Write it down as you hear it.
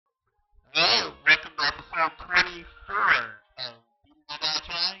episode 24 of Beating the Dodge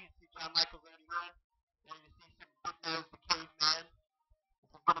High. You see John Michael's already on. Ready to see some Big Nose the Caveman. It's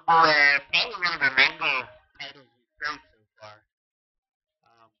a little more, probably one of the longer titles we've played so far.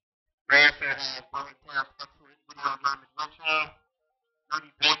 We also have Bowling Tail's excellent video game adventure. Maybe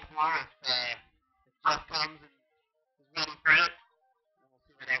Bakemore if Jeff comes and is ready for it. And we'll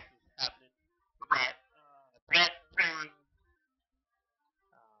see what else is happening with that. Brett playing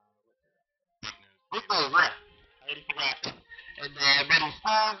Big Nose, right? I already forgot. And Middle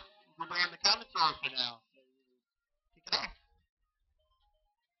Stars will be on the commentary for now. So kick it off.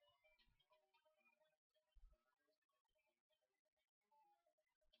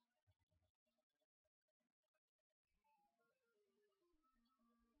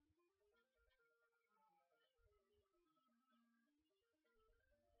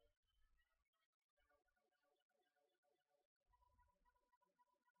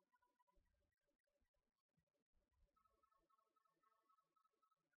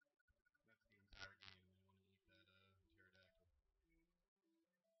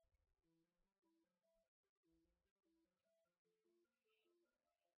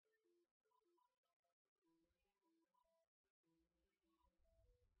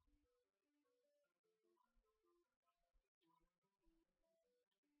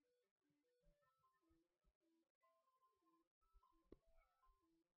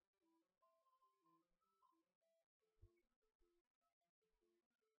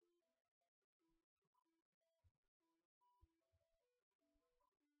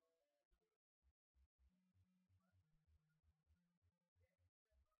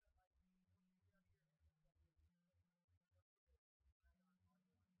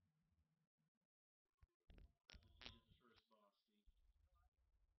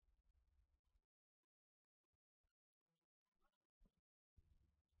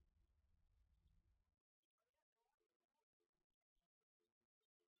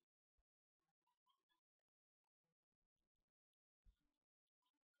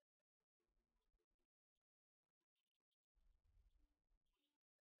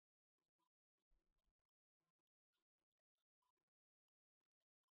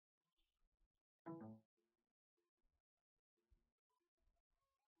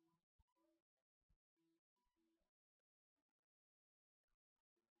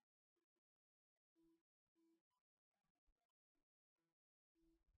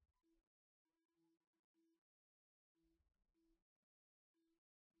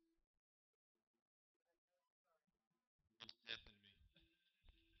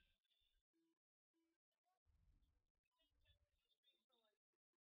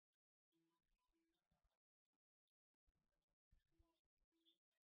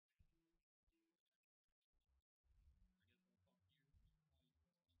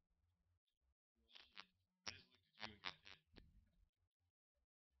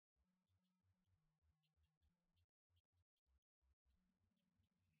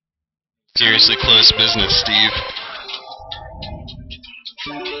 Seriously close business, Steve.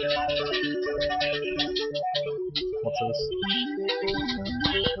 What's this?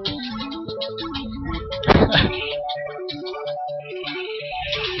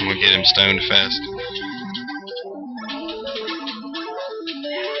 I'm gonna get him stoned fast.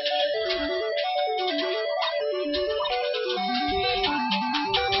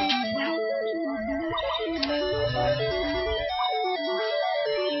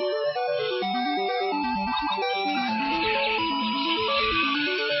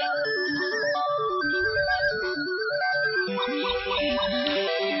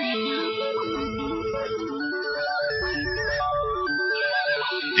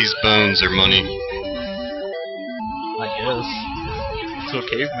 These bones are money. I guess. To a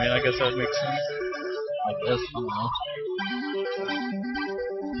caveman, I guess that makes sense. I guess, I don't know.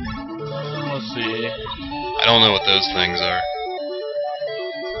 Let's see. I don't know what those things are.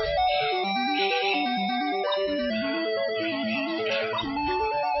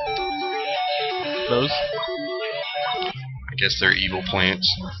 Those? I guess they're evil plants.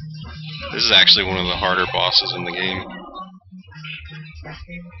 This is actually one of the harder bosses in the game.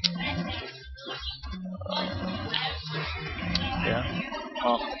 Yeah.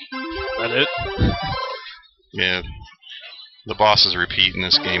 Oh. Is that it? Yeah. The bosses repeat in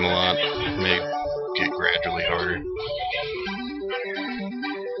this game a lot. They get gradually harder.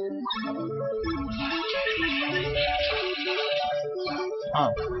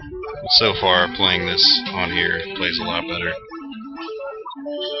 Huh. So far, playing this on here plays a lot better.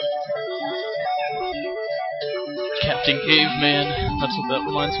 Captain Caveman. That's what that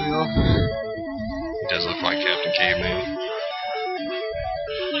reminds me of. He does look like Captain Caveman.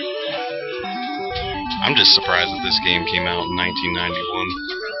 I'm just surprised that this game came out in 1991.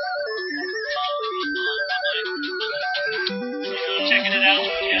 Checking it out,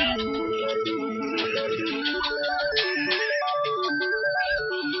 yeah.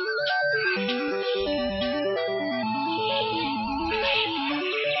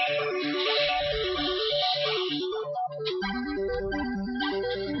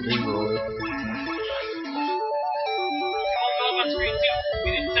 Leroy. I'll go up on screen too. We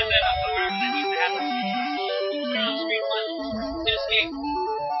didn't set that up, but wherever that needs to happen. Turn on screen 1. Hit escape.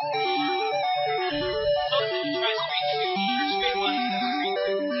 Close it. Try screen 2. Or screen 1. Screen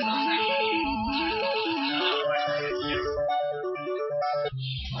 2.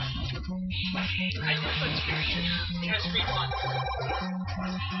 Close that. I just put screen 2. Try screen 1.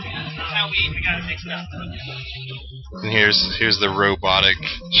 That's how we gotta fix it up. And here's the robotic,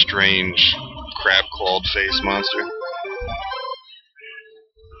 strange, crab-clawed face monster.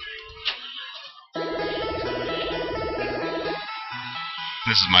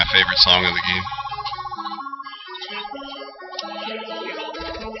 This is my favorite song of the game.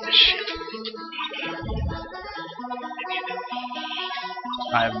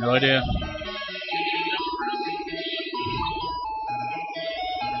 I have no idea.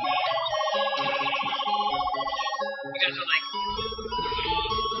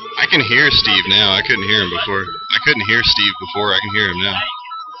 I can hear Steve now. I couldn't hear him before. I couldn't hear Steve before. I can hear him now.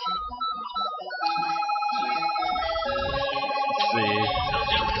 Let's see.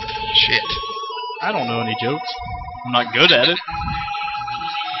 Shit. I don't know any jokes. I'm not good at it.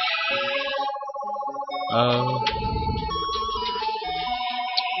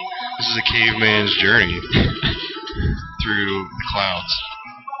 This is a caveman's journey through the clouds.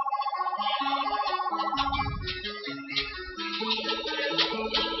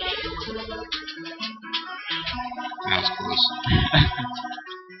 That was close.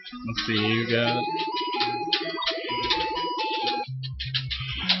 Let's see, you got.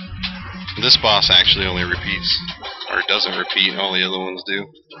 This boss actually only repeats, or doesn't repeat, all the other ones do.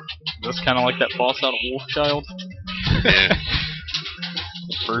 That's kind of like that boss out of Wolfchild. Yeah.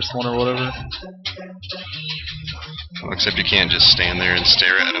 The first one or whatever. Well, except you can't just stand there and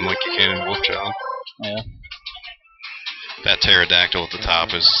stare at him like you can in Wolfchild. Yeah. That pterodactyl at the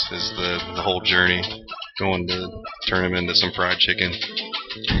top is the whole journey. Going to turn him into some fried chicken.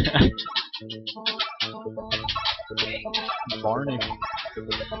 Barney.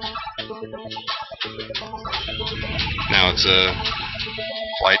 Now it's a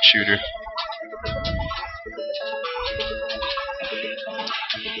flight shooter.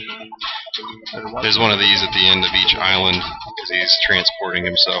 There's one of these at the end of each island because he's transporting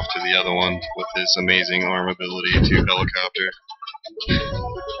himself to the other one with his amazing arm ability to helicopter.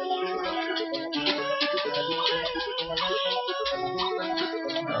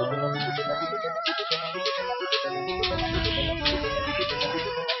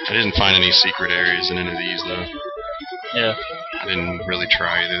 I didn't find any secret areas in any of these though. Yeah. I didn't really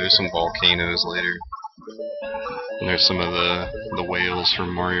try either. There's some volcanoes later. And there's some of the whales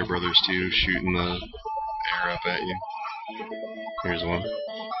from Mario Brothers 2 shooting the air up at you. Here's one.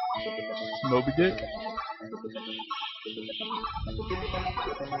 Moby Dick.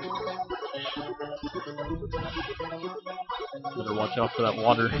 Better watch out for that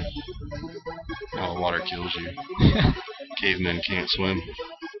water. Oh, water kills you. Cavemen can't swim.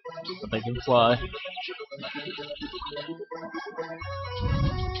 But they can fly.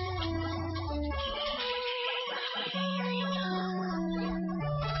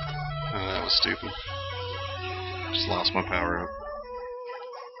 Oh, that was stupid. Just lost my power up.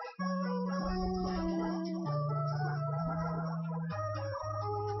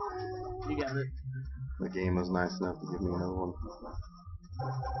 You got it. The game was nice enough to give me another one.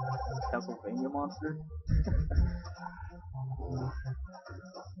 Castlevania monster.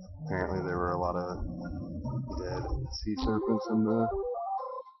 Apparently there were a lot of dead sea serpents in the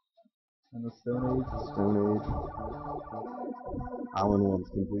Stone Age. Stone Age. Island 1's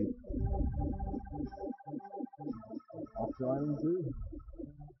complete. Off the island too.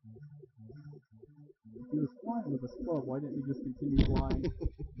 He was flying with his club. Why didn't he just continue flying?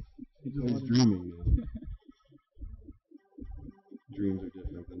 He just He's dreaming, man. Dreams are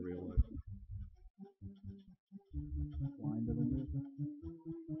different than real life. Flying to the moon.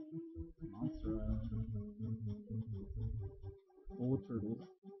 Monster Island. Full of turtles.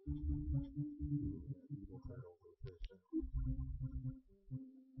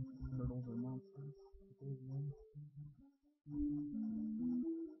 Turtles are monsters.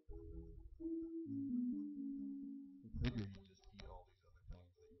 Figure you just eat all these other things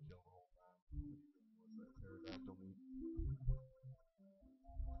that you kill the whole time. What's that pterodactyl meat?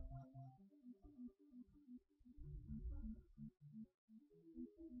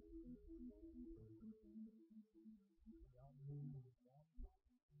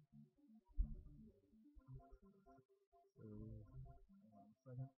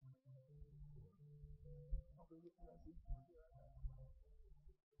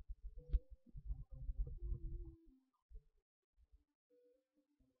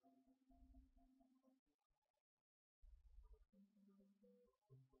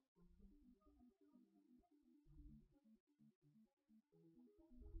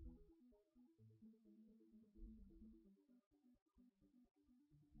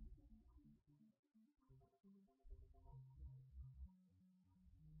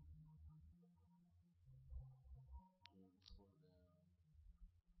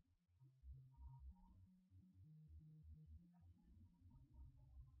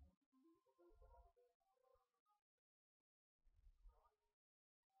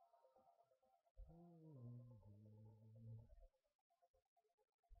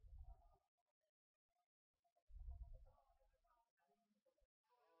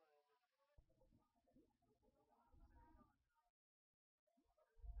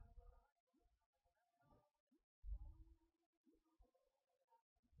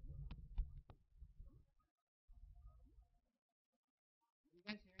 You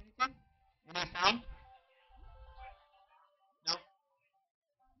guys hear anything? Any sound? Nope.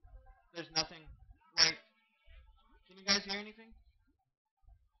 There's nothing. Wait. Can you guys hear anything?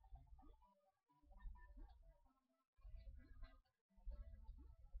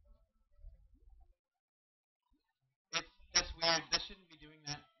 That's weird. That shouldn't be doing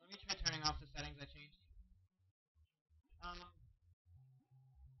that. Let me try turning off the settings I changed.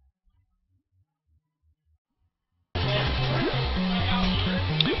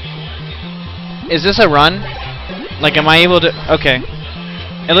 Is this a run? Like, am I able to... Okay.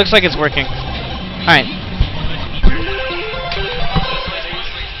 It looks like it's working. Alright.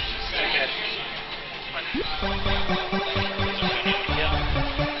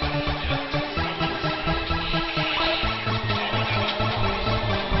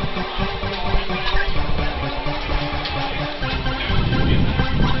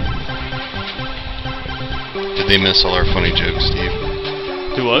 Did they miss all our funny jokes, Steve?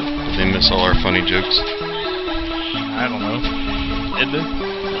 Do what? Did they miss all our funny jokes? I don't know. Did they?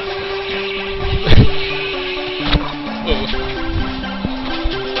 Oh.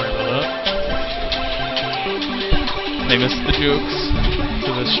 Sorry about that. They missed the jokes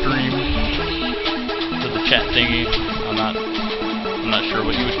to the stream, to the chat thingy. I'm not sure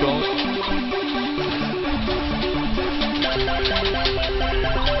what you would call it.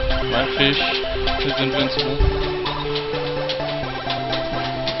 Flatfish is invincible.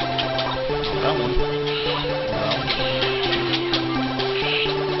 That one.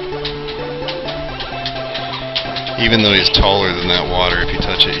 Even though he's taller than that water, if you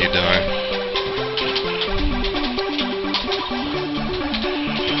touch it, you die.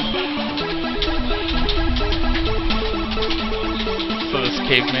 So this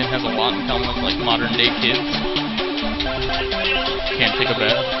caveman has a lot in common with like modern day kids. Can't take a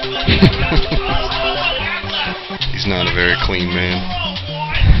bath. He's not a very clean man.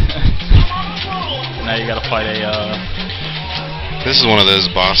 Now you gotta fight a This is one of those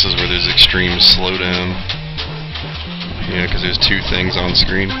bosses where there's extreme slowdown. You know, because there's two things on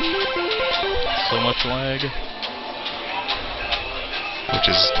screen. so much lag. Which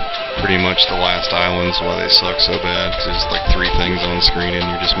is pretty much the last islands why they suck so bad. 'Cause there's like three things on screen and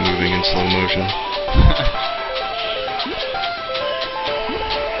you're just moving in slow motion.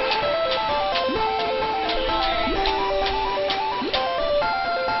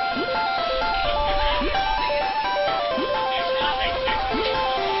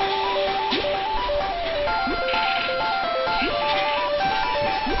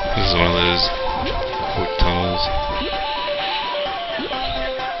 This is one of those quick tunnels.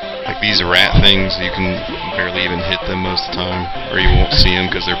 Like these rat things, you can barely even hit them most of the time. Or you won't see them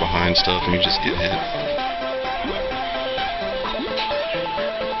because they're behind stuff and you just get hit.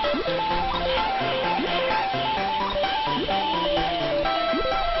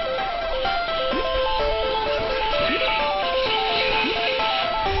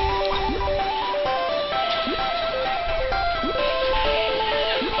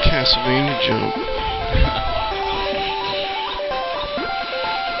 Castlevania jump.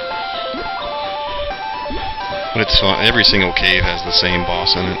 But it's fun. Every single cave has the same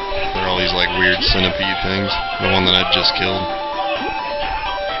boss in it. They're all these like weird centipede things. The one that I just killed.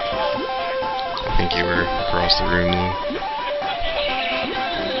 I think you were across the room though.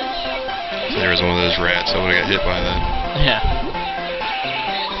 So there was one of those rats. I would have got hit by that. Yeah.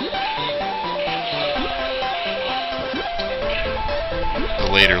 The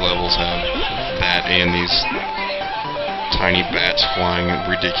later levels have that and these tiny bats flying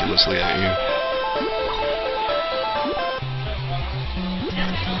ridiculously at you.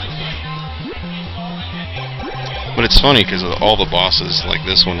 But it's funny because all the bosses, like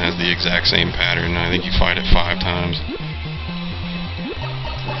this one, has the exact same pattern. I think you fight it 5 times.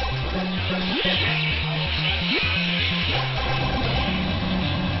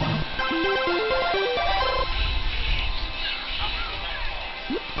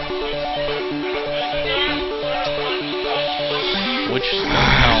 Which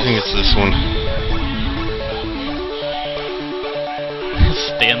I think it's this one.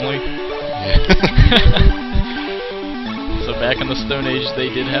 Stanley. Yeah. So back in the Stone Age, they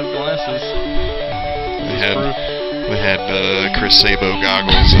did have glasses. They had Chris Sabo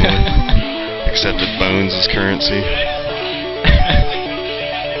goggles and accepted bones as currency.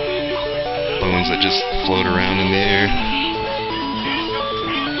 Bones that just float around in the air.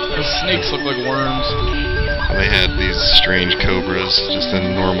 Those snakes look like worms. They had these strange cobras just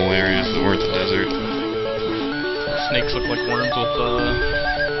in normal areas that weren't the desert. Snakes look like worms with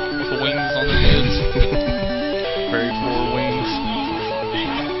wings on their heads. Very 4 wings.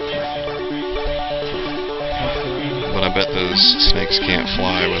 But I bet those snakes can't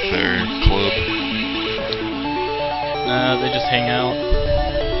fly with their club. Nah, they just hang out.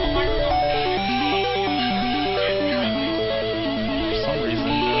 For some reason, I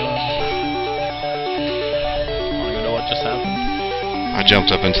don't even know what just happened. I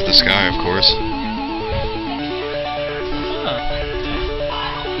jumped up into the sky, of course.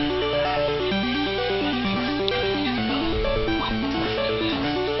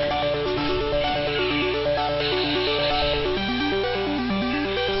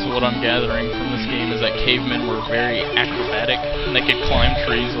 What I'm gathering from this game is that cavemen were very acrobatic and they could climb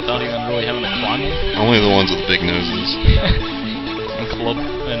trees without even really having to climb them. Only the ones with big noses. And propeller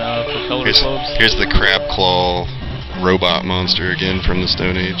clubs. Here's the crab claw robot monster again from the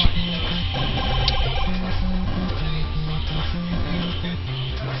Stone Age.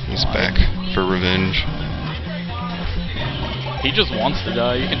 He's back for revenge. He just wants to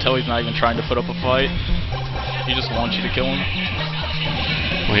die. You can tell he's not even trying to put up a fight. He just wants you to kill him.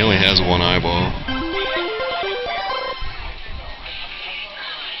 Well, he only has 1 eyeball.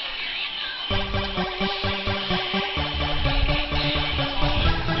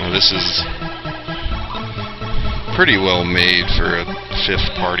 Now this is pretty well made for a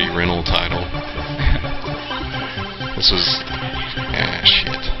 5th party rental title. This was...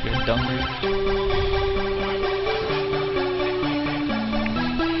 shit. You're dumb.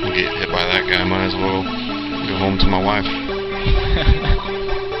 I'll get hit by that guy, might as well go home to my wife.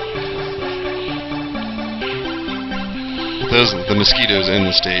 The mosquitoes in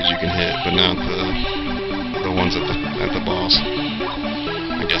the stage you can hit, but not the ones at the boss.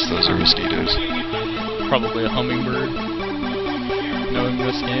 I guess those are mosquitoes. Probably a hummingbird. Knowing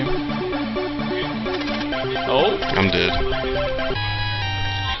this game. Oh! I'm dead.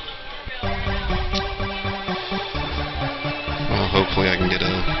 Well, hopefully I can get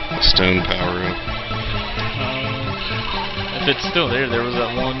a stone power up. If it's still there, there was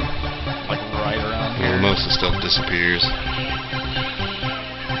that one, like, right around here. Well, most of the stuff disappears.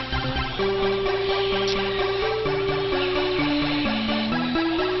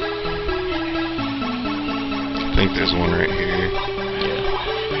 I think there's one right here. Yeah.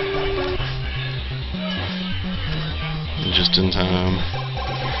 Just in time.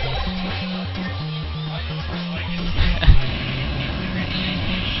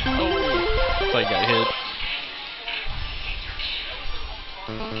 Oh! I got hit.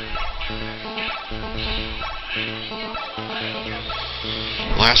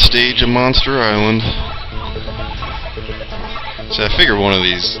 Last stage of Monster Island. So I figure one of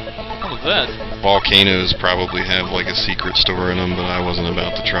these What was that? volcanoes probably have like a secret store in them, but I wasn't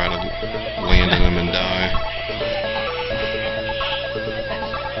about to try to land in them and die.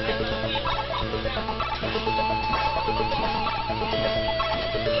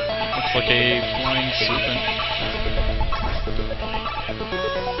 Looks like a flying serpent.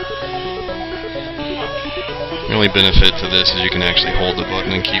 The only benefit to this is you can actually hold the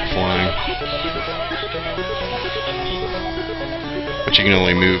button and keep flying. But you can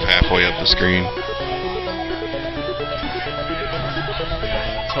only move halfway up the screen.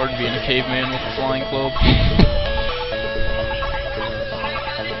 It's hard being a caveman with a flying club.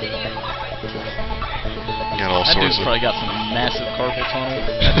 Got all That sorts dude's of... probably got some massive carpal tunnel.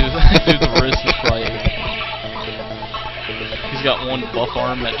 That dude's wrist is probably... He's got one buff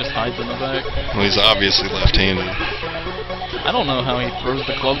arm that just hides in the back. Well, he's obviously left-handed. I don't know how he throws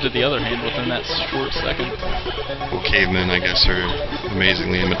the club to the other hand within that short second. Well, cavemen, I guess, are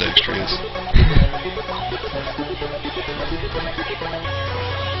amazingly ambidextrous.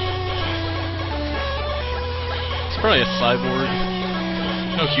 It's probably a cyborg.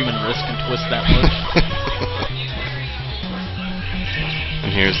 No human wrist can twist that much.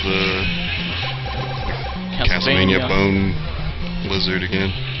 And here's the Castlevania bone lizard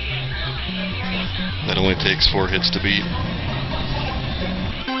again. That only takes 4 hits to beat.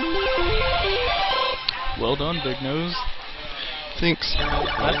 Well done, Big Nose. Thanks.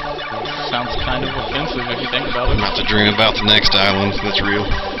 That sounds kind of offensive if you think about it. I'm about to dream about the next island that's real.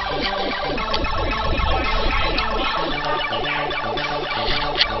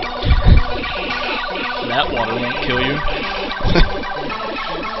 That water won't kill you.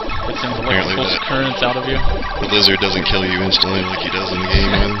 It sends electrical currents out of you. The lizard doesn't kill you instantly like he does in the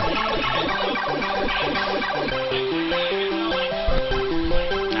game, man.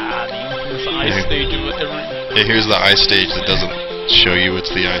 This ice stage of every... Yeah, here's the ice stage that doesn't show you it's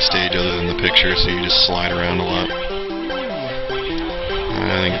the ice stage other than the picture, so you just slide around a lot.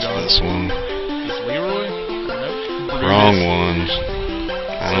 I think it's this one. This Leroy? Nope. Wrong one.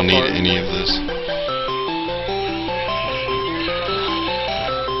 I don't need any of this.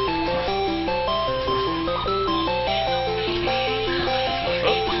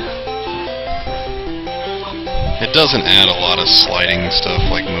 It doesn't add a lot of sliding stuff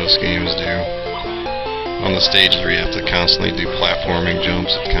like most games do. On the stages where you have to constantly do platforming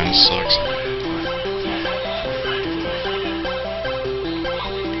jumps, it kind of sucks.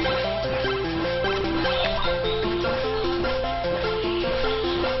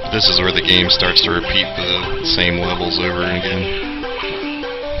 This is where the game starts to repeat the same levels over and again.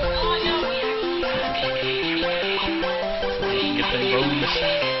 Get them bones.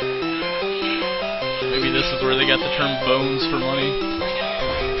 Maybe this is where they got the term bones for money.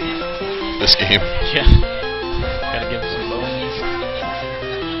 This game. Yeah. Gotta give some bones.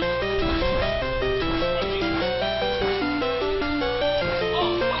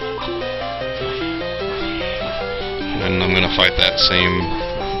 And I'm gonna fight that same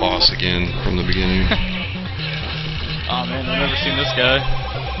boss again from the beginning. Oh man, I've never seen this guy.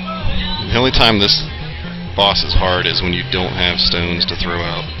 The only time this boss is hard is when you don't have stones to throw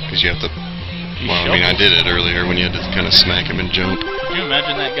out, because you have to. Well, I mean, I did it earlier when you had to kind of smack him and jump. Could you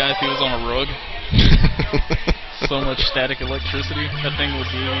imagine that guy if he was on a rug? So much static electricity that thing would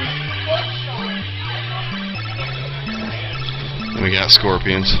do. And we got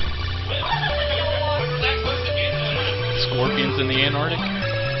scorpions. Scorpions in the Antarctic?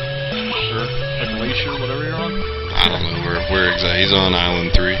 Or a glacier, whatever you're on? I don't know where exactly. He's on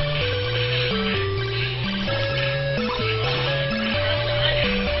Island 3.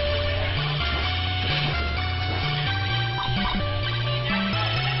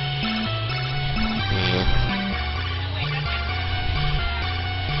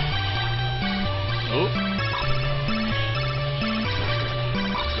 Oh.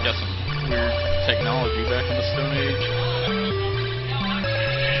 Got some weird technology back in the Stone Age.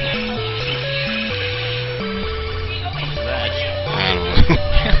 What's that? I don't know.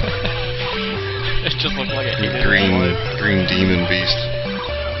 It just looked like a hidden green demon beast.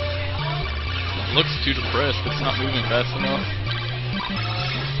 It looks too depressed. It's not moving fast enough.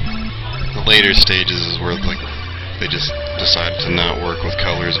 The later stages is where like they just decide to not work with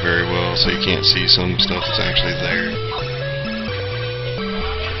colors very well, so you can't see some stuff that's actually there.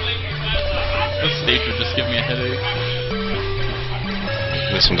 This stage would just give me a headache.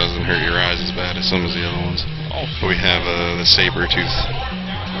 This one doesn't hurt your eyes as bad as some of the other ones. Oh, But we have the saber tooth.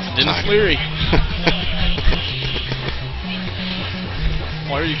 it's Dennis Leary.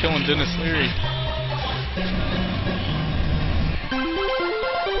 Why are you killing Dennis Leary?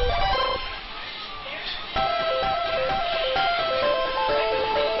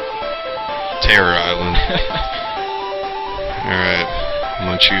 Terror Island. Alright, I'm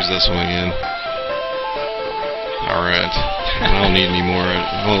gonna choose this one again. Alright, I don't need any more.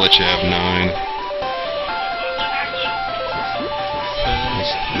 I'm gonna let you have 9.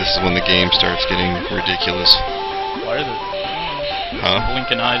 This is when the game starts getting ridiculous. Why are the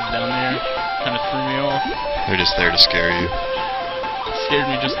blinking eyes down there? Kind of threw me off. They're just there to scare you. Scared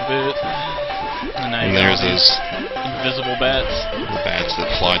me just a bit. And there's those invisible bats. bats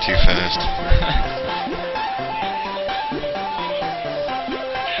that fly too fast.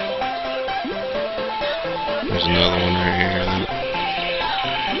 There's another one right here.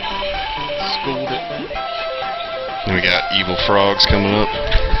 Schooled it. And we got evil frogs coming up.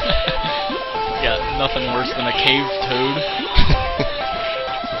 Got nothing worse than a cave toad.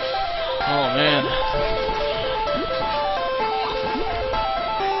 Oh man.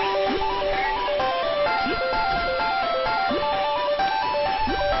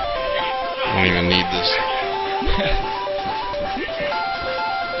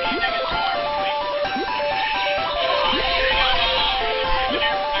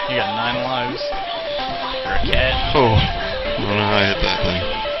 You got 9 lives. You're a cat. Oh, I don't know how I hit that thing.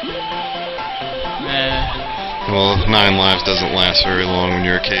 Well, 9 lives doesn't last very long when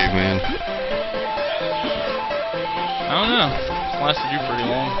you're a caveman. I don't know. It's lasted you pretty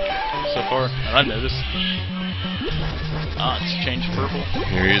long so far. I've noticed. Ah, it's changed purple.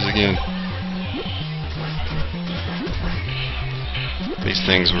 Here he is again. These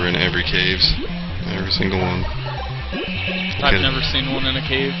things were in every caves. Every single one. I've never seen one in a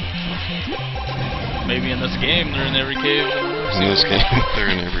cave. Maybe in this game they're in every cave. In this game, they're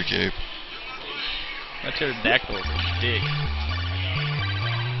in every cave. That pterodactyl is a dick.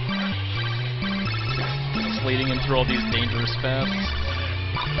 It's leading him through all these dangerous paths.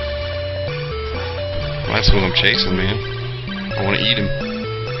 Well, that's what I'm chasing, man. I want to eat him.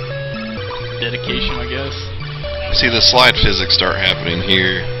 Dedication, I guess. See, the slide physics start happening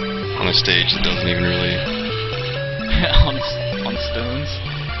here on a stage that doesn't even really... on stones.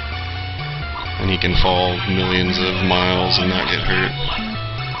 And he can fall millions of miles and not get hurt.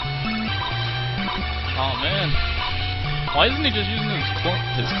 Oh man. Why isn't he just using his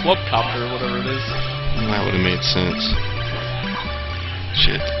club copter or whatever it is? Well, that would have made sense.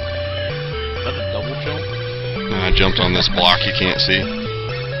 Shit. Is that a double jump? I jumped on this block you can't see.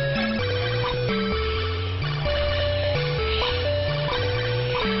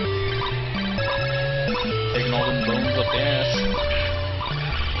 Taking all them bones up the ass.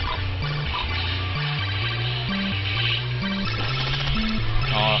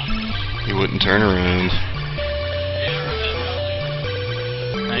 He wouldn't turn around.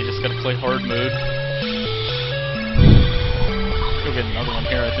 Now you just gotta play hard mode. Go get another one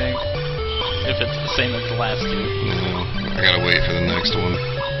here, I think. If it's the same as the last two. No, I gotta wait for the next one.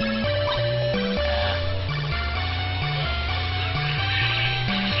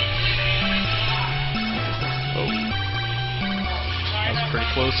 Oh. That was pretty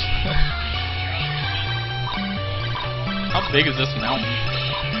close. How big is this mountain?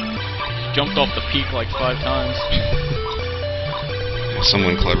 Jumped off the peak like 5 times.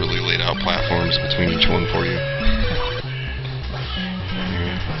 Someone cleverly laid out platforms between each one for you.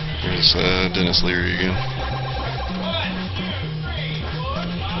 Here's Dennis Leary again.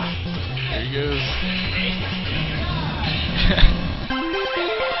 There he goes.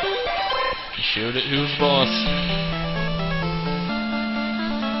 He showed it who's boss.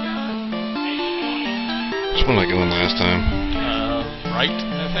 Which one did I go in last time? Right,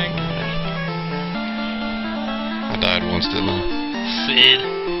 I think. I died once, didn't I? Sid.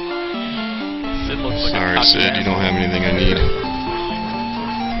 Sid looks like Sorry, a cocky Sid, you don't have anything I need.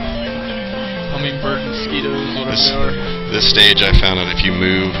 Hummingbird mosquitoes, whatever they are. This stage I found out if you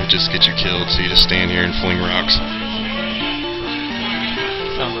move, it just gets you killed, so you just stand here and fling rocks.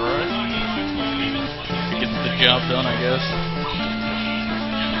 Sounds alright. It gets the job done, I guess.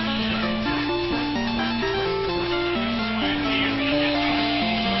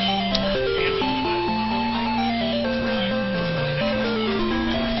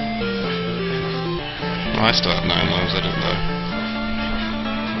 Oh, I still have 9 lives, I didn't die.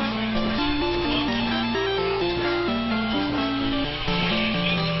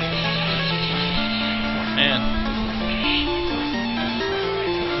 Man.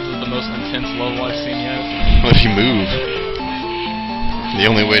 This is the most intense level I've seen yet. Well, if you move, the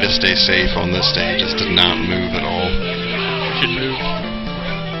only way to stay safe on this stage is to not move at all. You should move.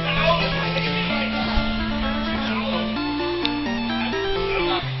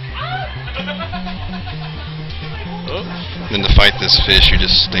 Oh. Then to fight this fish, you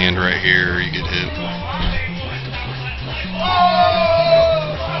just stand right here or you get hit.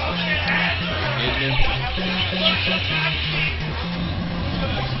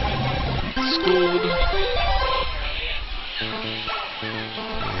 Schooled.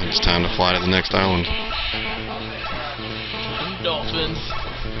 It's time to fly to the next island. And dolphins.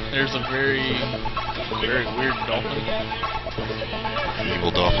 There's a very weird dolphin.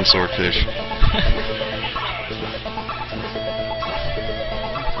 Evil dolphin swordfish.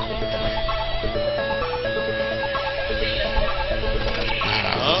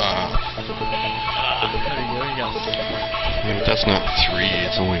 There you go, you got it. Yeah, but that's not 3,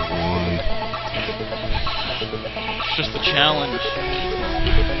 it's only 1. It's just a challenge.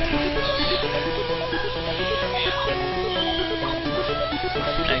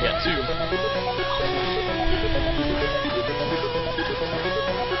 I got 2.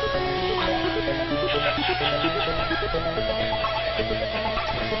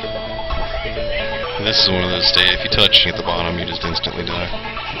 This is one of those stages, if you touch at the bottom, you just instantly die.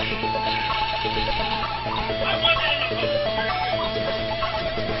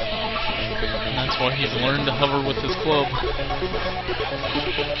 That's why he's learned to hover with his club.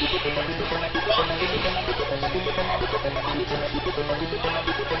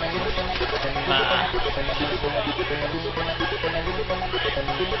 Ah.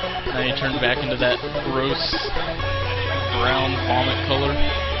 Now you turn back into that gross brown vomit color.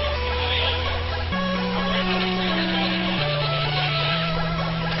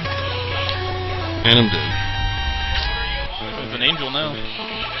 And I'm dead. He's an angel now.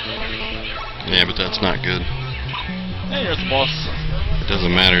 Yeah, but that's not good. Hey, you're the boss. It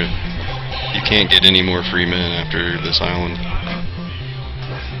doesn't matter. You can't get any more free men after this island.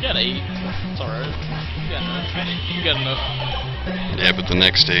 You got 8. It's alright. You got enough. Yeah, but the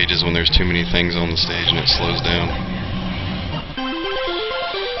next stage is when there's too many things on the stage and it slows down.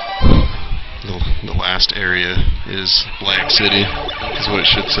 The last area is Black City, is what it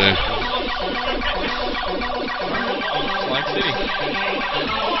should say. Black City.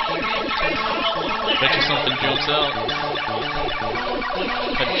 Bet you something jumps out.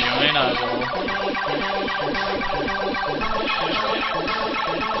 A giant eyeball.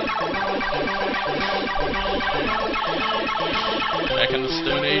 Back in the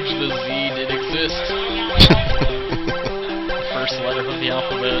Stone Age, the Z did exist. First letter of the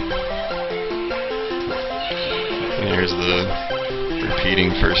alphabet. And here's the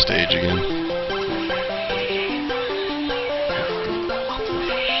repeating first stage again.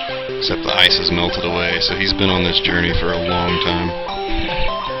 Except the ice has melted away, so he's been on this journey for a long time.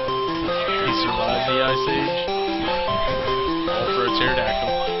 He survived the Ice Age. All for a pterodactyl.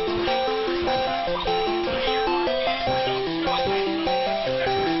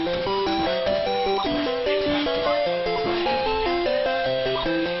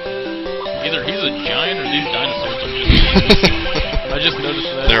 Either he's a giant or these dinosaurs are just... I just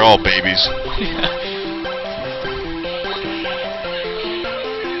noticed that. They're all babies.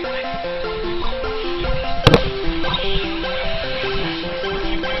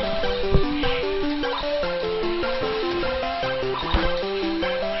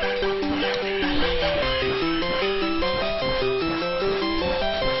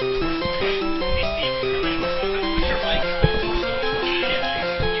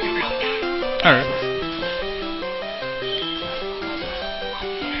 Alright.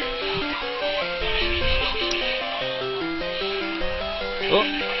 Oh.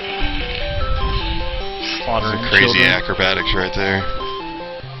 Slaughtering Crazy children. acrobatics right there.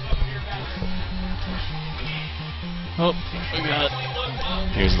 Oh, we got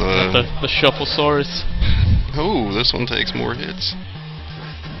Here's the Shufflesaurus. Oh, this one takes more hits.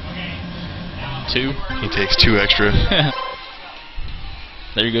 2. He takes 2 extra.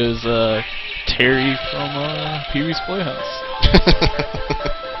 There goes Terry from Pee-wee's Playhouse.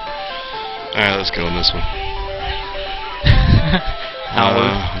 Alright, let's go on this one.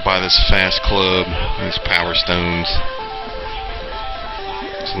 Howard. Buy this fast club, these power stones.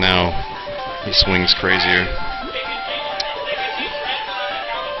 So now he swings crazier.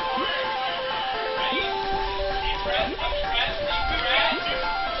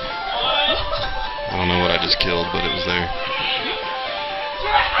 I don't know what I just killed, but it was there.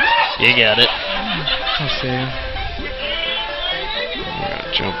 You got it. Let's see. I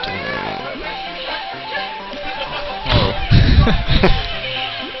jumped in there. Oh.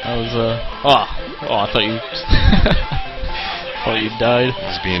 That was oh, I thought you thought you died. I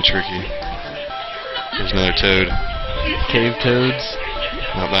was being tricky. There's another toad. Cave toads.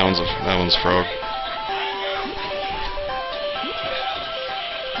 No, that one's frog.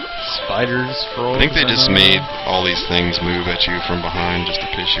 Spiders, frogs. I think they just made all these things move at you from behind just to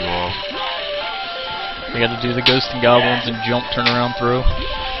piss you off. You got to do the ghosts and goblins and jump, turn around, throw.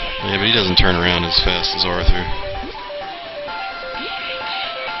 Yeah, but he doesn't turn around as fast as Arthur.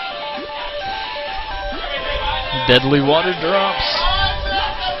 Deadly water drops.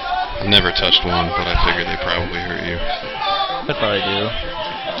 I've never touched one, but I figured they probably hurt you. They probably do.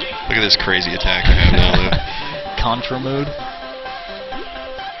 Look at this crazy attack I have now, though. Contra mode.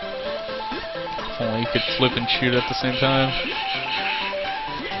 If only you could flip and shoot at the same time.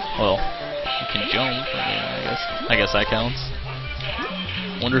 Well, you can jump. I mean, I guess that counts.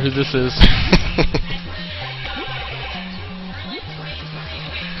 Wonder who this is.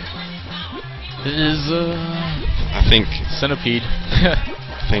 It is I think Centipede.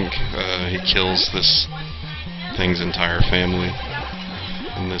 I think he kills this thing's entire family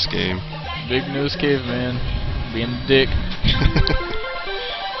in this game. Big nose caveman. Being a dick.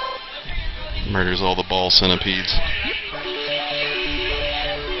 Murders all the ball centipedes.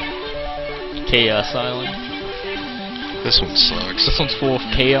 Chaos Island. This one sucks. This one's full of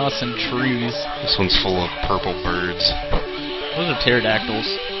chaos and trees. This one's full of purple birds. Those are pterodactyls.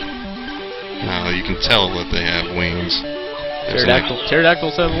 No, you can tell that they have wings. There's an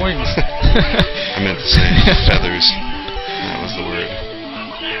Pterodactyls have wings. I meant to say feathers. That was the word.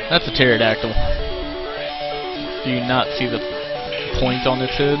 That's a pterodactyl. Do you not see the point on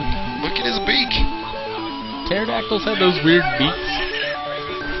its head? Look at his beak. Pterodactyls have those weird beaks.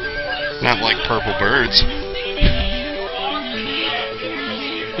 Not like purple birds.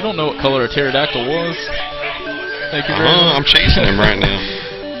 You don't know what color a pterodactyl was. Thank you very much. I'm chasing him right now.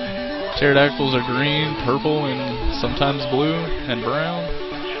 Pterodactyls are green, purple, and sometimes blue and brown.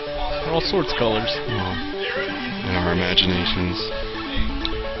 They're all sorts of colors. Well, in our imaginations.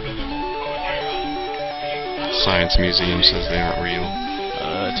 Science Museum says they aren't real.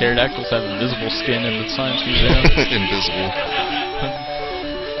 Pterodactyls have invisible skin in the Science Museum. Invisible.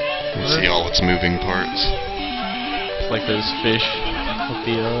 You see all its moving parts. It's like those fish with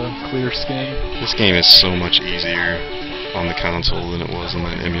the clear skin. This game is so much easier on the console than it was on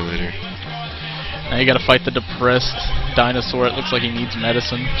that emulator. Now you gotta fight the depressed dinosaur. It looks like he needs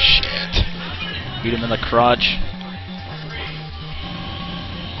medicine. Shit. Beat him in the crotch.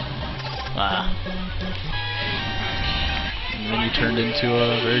 Ah. And then you turned into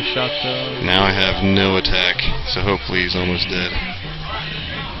a very shocked Now I have no attack, so hopefully he's almost dead.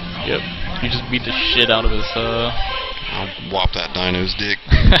 Yep. You just beat the shit out of his I'll whop that dino's dick.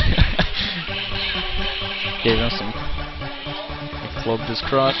 Gave him some. He clubbed his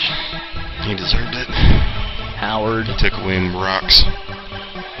crotch. He deserved it. Howard. He took away them rocks.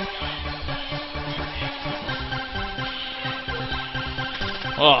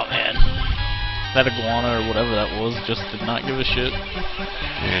 Oh man. That iguana or whatever that was just did not give a shit.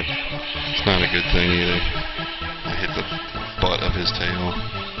 Yeah, it's not a good thing either. I hit the butt of his tail.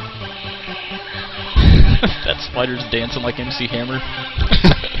 That spider's dancing like MC Hammer.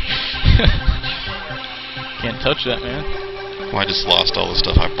 Can't touch that, man. Well, I just lost all the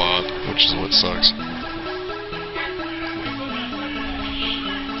stuff I bought, which is what sucks.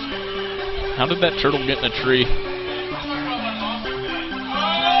 How did that turtle get in a tree?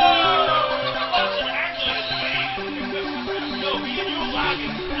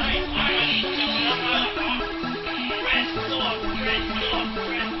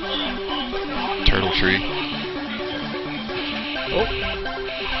 Turtle tree. Oh.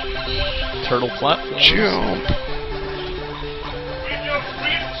 Turtle platform. Jump.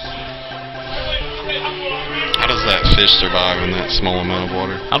 How does that fish survive in that small amount of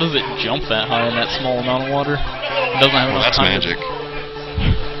water? How does it jump that high in that small amount of water? It doesn't have enough That's time magic.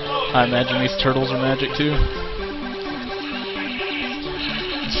 I imagine these turtles are magic too.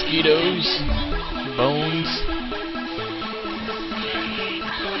 Mosquitoes. Bones.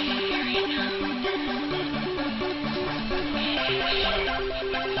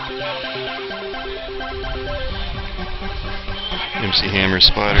 MC Hammer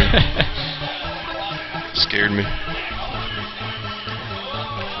spider. Scared me.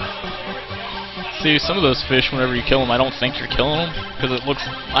 See, some of those fish, whenever you kill them, I don't think you're killing them, because it looks...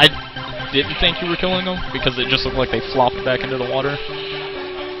 I didn't think you were killing them, because it just looked like they flopped back into the water.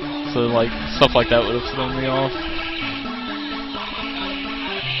 So, like, stuff like that would have thrown me off.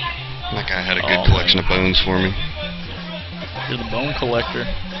 That guy had a good collection of bones for me. You're the bone collector.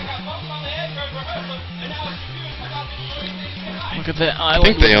 Look at that I island.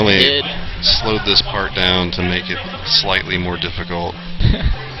 think they with only the head. slowed this part down to make it slightly more difficult.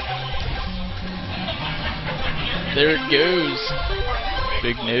 There it goes.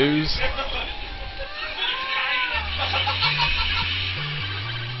 Big nose.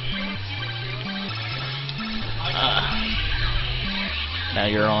 Now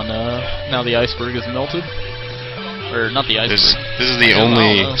you're on, now the iceberg is melted. Or, not the iceberg. This is the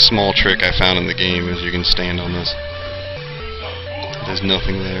only small trick I found in the game, is you can stand on this. There's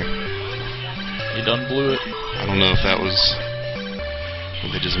nothing there. You done blew it. I don't know if that was...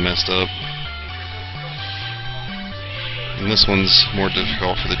 they just messed up. And this one's more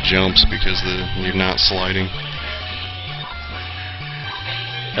difficult for the jumps because you're not sliding.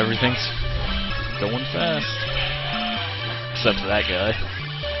 Everything's going fast. Except for that guy.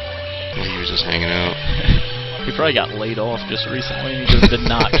 Well, he was just hanging out. He probably got laid off just recently and he just did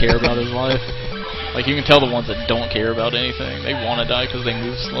not care about his life. Like, you can tell the ones that don't care about anything. They want to die because they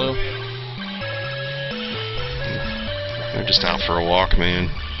move slow. They're just out for a walk, man.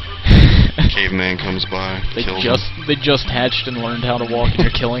 Caveman comes by, kills them. They just hatched and learned how to walk and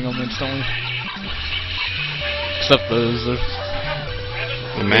you're killing them instantly. Except those.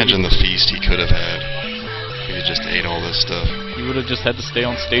 Imagine the feast he could have had. He had just ate all this stuff. You would have just had to stay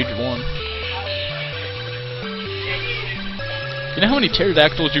on stage 1. You know how many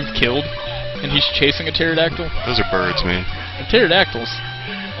pterodactyls you've killed? And he's chasing a pterodactyl? Those are birds, man. And pterodactyls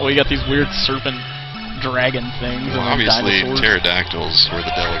Well, you got these weird serpent dragon things Well, and then obviously, dinosaurs. pterodactyls were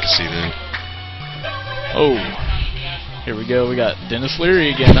the delicacy then. Oh, here we go. We got Dennis Leary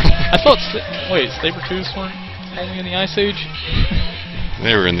again. I thought. Wait, saber-tooths weren't only in the Ice Age?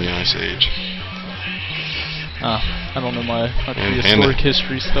 They were in the Ice Age. I don't know my And prehistoric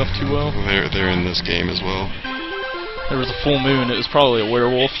history stuff too well. They're in this game as well. There was a full moon. It was probably a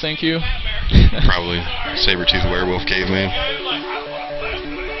werewolf. Thank you. Probably saber-tooth werewolf caveman.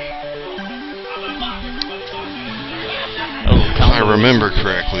 Oh, If I remember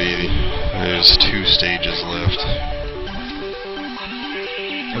correctly, there's 2 stages left.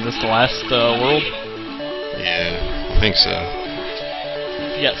 Is this the last world? Yeah, I think so.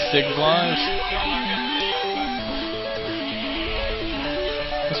 You got 6 lives.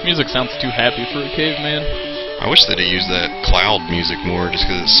 This music sounds too happy for a caveman. I wish they'd have used that cloud music more, just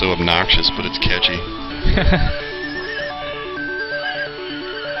because it's so obnoxious, but it's catchy.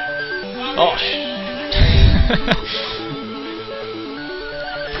 Oh,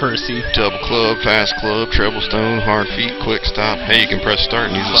 Percy. Double club, fast club, treble stone, hard feet, quick stop. Hey, you can press start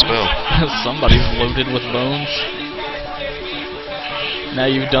and use a spell. Somebody's loaded with bones. Now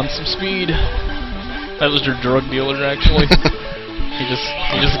you've done some speed. That was your drug dealer, actually. He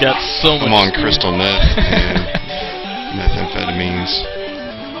just got so much. I'm on speed. crystal meth and methamphetamines,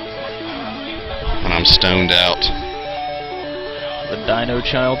 and I'm stoned out. The Dino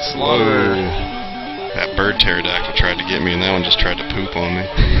Child Slaughter. Whoa. That bird pterodactyl tried to get me, and that one just tried to poop on me.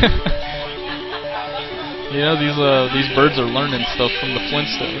 You know, these birds are learning stuff from the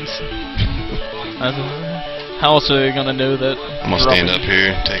Flintstones. How else are they gonna know that? I'm gonna stand up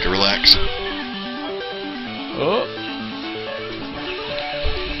here, take a relax. Oh.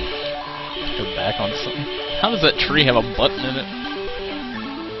 Go back on something. How does that tree have a button in it?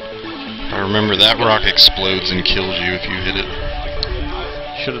 I remember that rock explodes and kills you if you hit it.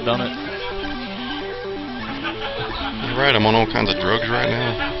 Should have done it. You're right, I'm on all kinds of drugs right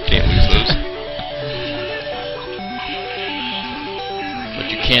now. Can't lose those. But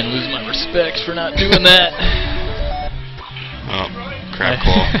you can lose my respects for not doing that. Oh, crab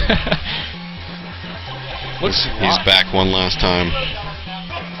claw. He's back one last time.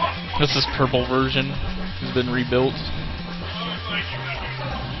 This is purple version. Has been rebuilt.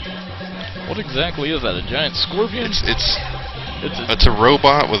 What exactly is that? A giant scorpion? It's a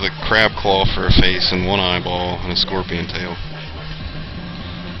robot with a crab claw for a face and one eyeball and a scorpion tail.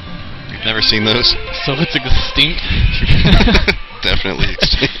 You've never seen those? So it's extinct? Definitely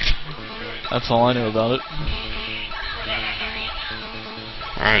extinct. That's all I know about it.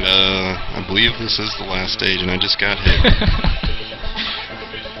 Alright, I believe this is the last stage and I just got hit.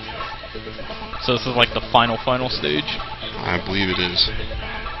 So this is like the final stage? I believe it is.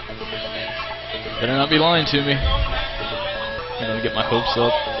 Better not be lying to me. I'm gonna get my hopes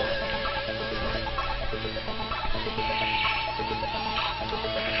up.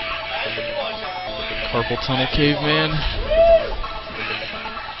 Carpal tunnel caveman.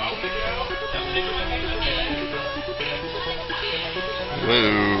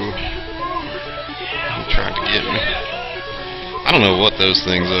 Whoa. He tried to get me. I don't know what those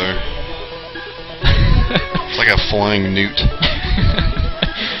things are. It's like a flying newt.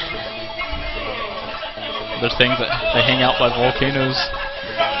 There's things that they hang out by volcanoes.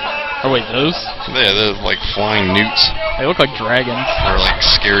 Oh wait, those? Yeah, they're like flying newts. They look like dragons. Or like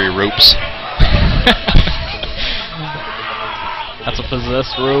scary ropes. That's a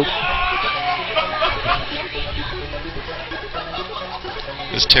possessed rope.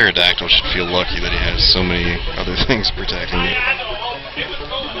 This pterodactyl should feel lucky that he has so many other things protecting it.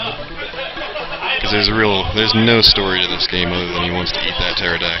 Because there's no story to this game other than he wants to eat that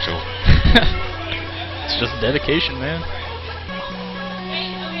pterodactyl. It's just dedication, man.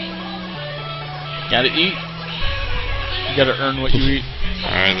 Gotta eat. You gotta earn what you eat.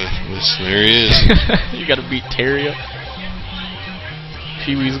 Alright, there he is. You gotta beat Terry up.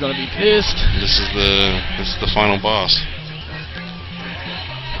 Pee-wee's gonna be pissed. This is the final boss.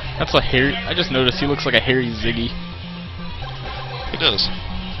 That's a hairy. I just noticed he looks like a hairy Ziggy. He does.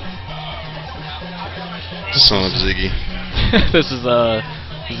 Son of Ziggy. This is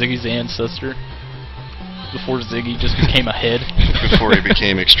Ziggy's ancestor. Before Ziggy just became a head. Before he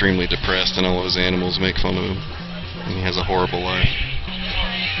became extremely depressed and all of his animals make fun of him. And he has a horrible life.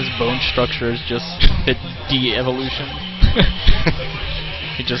 His bone structure is just de-evolution.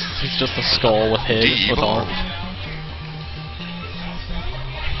 He's just a skull with head with arms.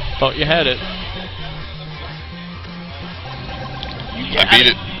 Thought you had it. I beat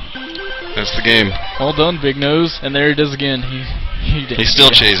it. That's the game. Well done, Big Nose. And there it is again. He's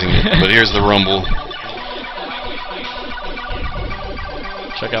still chasing it, but here's the rumble.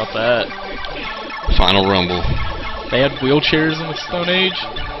 Check out that. Final Rumble. They had wheelchairs in the Stone Age.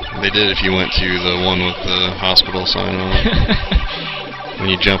 They did if you went to the one with the hospital sign on it. When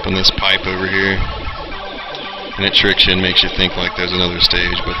you jump in this pipe over here, and it tricks you and makes you think like there's another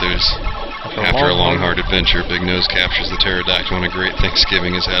stage, but there's... After a long, hard adventure, Big Nose captures the pterodactyl, and a great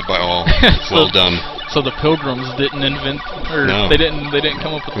Thanksgiving is had by all. Well done. So the Pilgrims didn't invent, or No. they didn't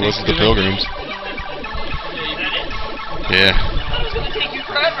come up with It wasn't the Thanksgiving? Pilgrims. Yeah. That was gonna take you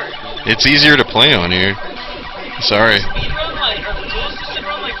forever. It's easier to play on here. Sorry. Speed run like, or the tool assisted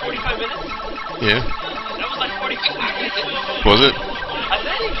run like 45 minutes? Yeah. That was like 45 minutes. Was it? I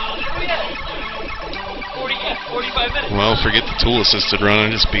think. Yeah. 45 minutes. Well, forget the tool-assisted run. I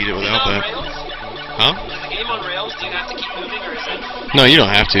just beat it without Is it on that. rails? Huh? Is the game on rails? Do you have to keep moving, or is it? No, you don't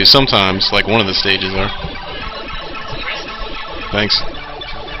have to. Sometimes, like one of the stages are. Thanks.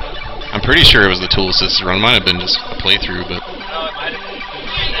 I'm pretty sure it was the tool-assisted run. Might have been just a playthrough, but Oh, it might have been.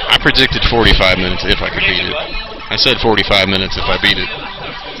 I predicted 45 minutes if I could beat it. I said 45 minutes if I beat it.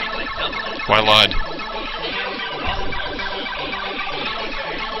 Well, I lied.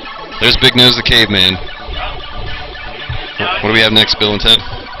 There's Big Nose the Caveman. What do we have next, Bill and Ted?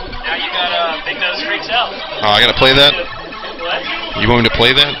 Now you got Big Nose Freaks Out. Oh, I gotta play that? What? You want me to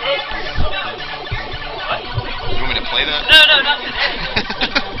play that? What? You want me to play that? No, not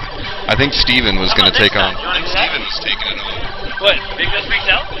today. I think Steven was How gonna about take next on. time? You I wanna think do that? Steven was taking it on. What? Big Nose Freaks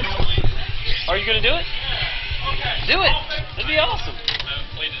Out? Are you gonna do it? Do it. That'd be awesome.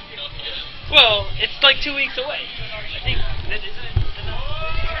 Well, it's like 2 weeks away. I think. Isn't it?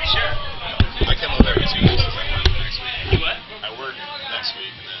 Pretty sure. I come up every 2 weeks. What? I work next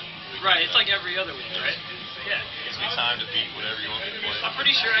week, and then Right. It's like every other week, right? Yeah. gives me time to beat whatever you want me to play. I'm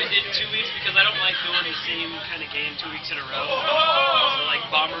pretty sure I did 2 weeks because I don't like doing the same kind of game 2 weeks in a row. So like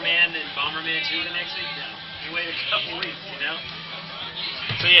Bomberman and Bomberman 2 the next week. No. You wait a couple weeks, you know?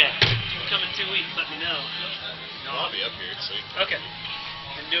 So yeah, come in 2 weeks, let me know. No, I'll be up here, so okay.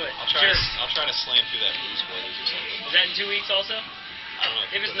 Then do it. I'll try to slam through that Blues Brothers or something. Is that in 2 weeks also? I don't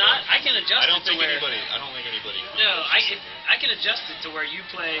know. If it's not, I can adjust I don't it to think where... anybody. I don't think anybody. No, I can adjust it to where you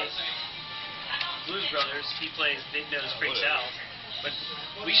play Blues Brothers, he plays Big Nose Freaks Whatever. Out. But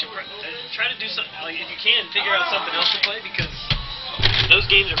we should try to do something, like if you can, figure out something else to play because those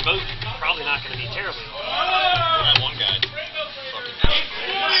games are both probably not going to be terribly long. That one guy. Fucking.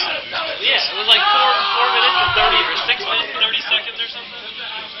 Yeah, it was like 4 minutes and 30 or 6 minutes and 30 seconds or something.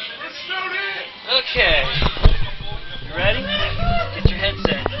 Okay. You ready? Get your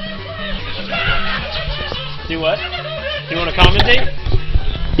headset. Do what? You want to commentate?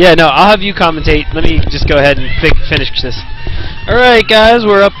 Yeah, no, I'll have you commentate. Let me just go ahead and finish this. Alright, guys,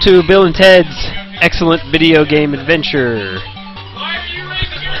 we're up to Bill and Ted's Excellent Video Game Adventure. Why are you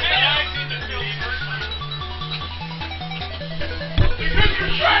raising your hand? Because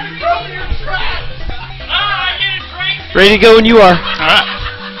you're trying to go to your track. I get it, Frank. Ready to go when you are. Alright.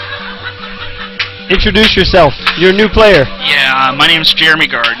 Introduce yourself. You're a new player. Yeah, my name's Jeremy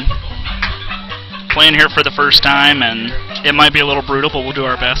Gard. Playing here for the first time, and it might be a little brutal, but we'll do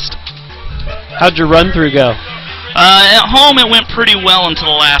our best. How'd your run-through go? At home, it went pretty well until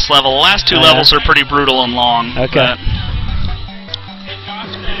the last level. The last two levels are pretty brutal and long. Okay.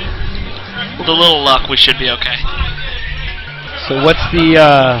 But with a little luck, we should be okay. So what's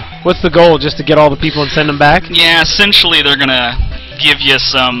the goal? Just to get all the people and send them back? Yeah, essentially they're gonna give you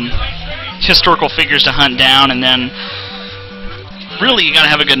some historical figures to hunt down, and then really you gotta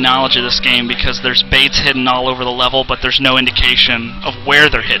have a good knowledge of this game because there's baits hidden all over the level, but there's no indication of where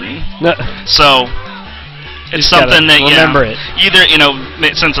they're hidden. No. So it's Just gotta something that remember it. Either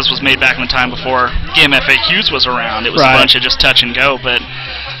since this was made back in the time before Game FAQs was around, it was Right. a bunch of just touch and go. But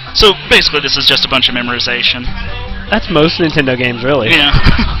so basically, this is just a bunch of memorization. That's most Nintendo games, really. Yeah.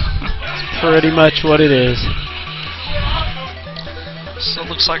 Pretty much what it is. So it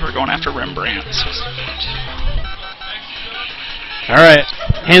looks like we're going after Rembrandt. All right,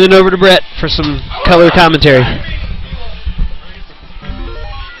 hand it over to Brett for some color commentary.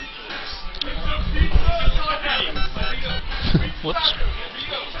 Whoops.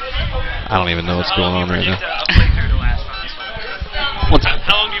 I don't even know what's going on right now. What's that?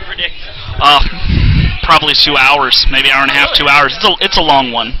 How long do you predict? Probably 2 hours, maybe hour and a half, 2 hours. It's a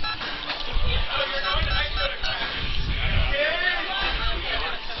long one.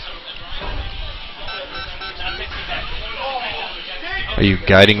 Are you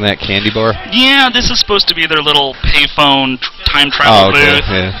guiding that candy bar? Yeah, this is supposed to be their little payphone time travel booth,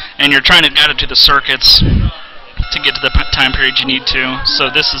 Yeah. and you're trying to guide it to the circuits to get to the time period you need to. So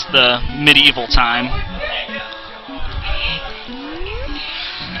this is the medieval time.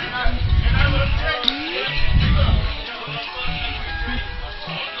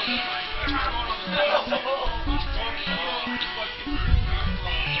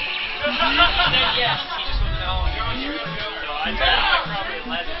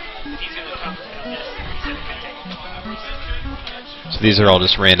 So these are all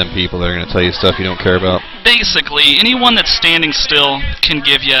just random people that are going to tell you stuff you don't care about. Basically, anyone that's standing still can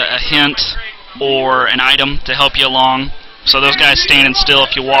give you a hint or an item to help you along. So those guys standing still,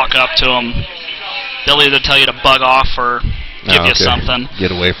 if you walk up to them, they'll either tell you to bug off or give you something.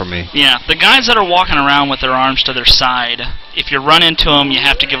 Get away from me. Yeah, the guys that are walking around with their arms to their side, if you run into them, you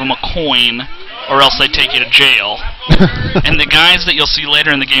have to give them a coin, or else they take you to jail. And the guys that you'll see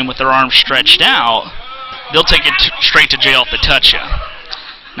later in the game with their arms stretched out, they'll take you straight to jail if they touch you.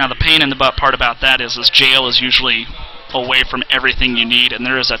 Now, the pain in the butt part about that is jail is usually away from everything you need, and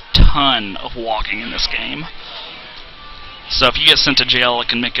there is a ton of walking in this game. So if you get sent to jail, it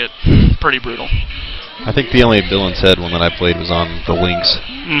can make it pretty brutal. I think the only Bill and Ted one that I played was on the Lynx.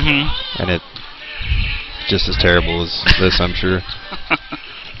 Mm-hmm. And it just as terrible as this, I'm sure.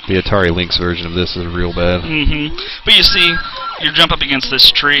 The Atari Lynx version of this is real bad. Mm-hmm. But you see, you jump up against this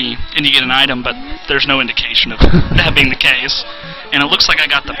tree, and you get an item, but there's no indication of that being the case. And it looks like I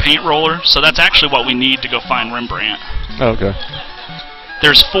got the paint roller, so that's actually what we need to go find Rembrandt. Oh, okay.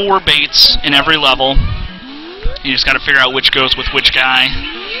 There's 4 baits in every level. You just got to figure out which goes with which guy.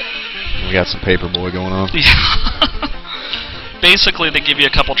 We got some Paperboy going on. Basically, they give you a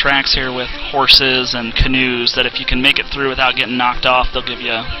couple tracks here with horses and canoes that if you can make it through without getting knocked off, they'll give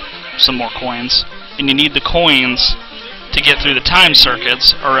you some more coins. And you need the coins to get through the time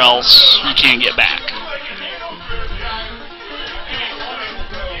circuits, or else you can't get back.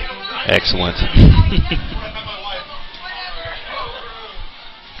 Excellent.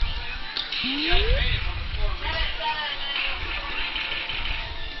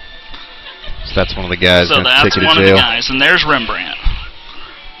 So that's one of the guys so going to take you to jail. So that's one of the guys, and there's Rembrandt.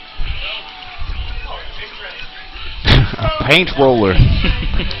 A paint roller.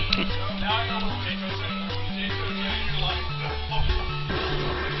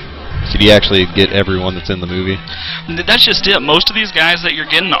 So do you actually get everyone that's in the movie? That's just it. Most of these guys that you're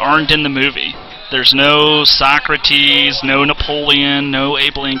getting aren't in the movie. There's no Socrates, no Napoleon, no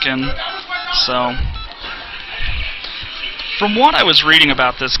Abe Lincoln. So, from what I was reading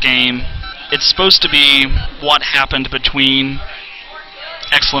about this game, it's supposed to be what happened between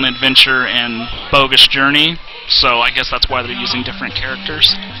Excellent Adventure and Bogus Journey. So I guess that's why they're using different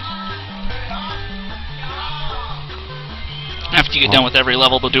characters. After you get done with every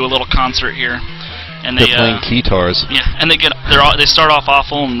level, they'll do a little concert here, and they're playing guitars. Yeah, and they start off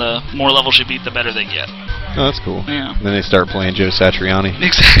awful, and the more levels you beat, the better they get. Oh, that's cool. Yeah. And then they start playing Joe Satriani.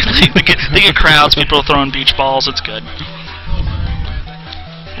 Exactly. they get crowds, people are throwing beach balls. It's good.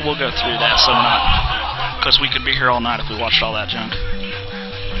 We'll go through that, so not because we could be here all night if we watched all that junk.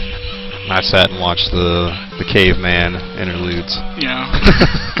 I sat and watched the caveman interludes. Yeah.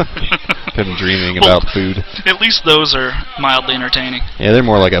 Been dreaming about food. At least those are mildly entertaining. Yeah, they're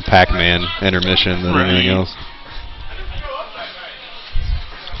more like a Pac-Man intermission than anything else.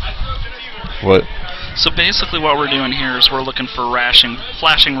 What? So basically what we're doing here is we're looking for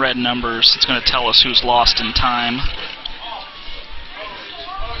flashing red numbers. It's going to tell us who's lost in time.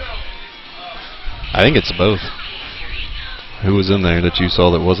 I think it's both. Who was in there that you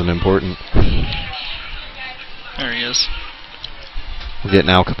saw that wasn't important? There he is. We're getting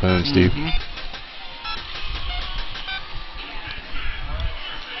Al Capone, Steve. Mm-hmm.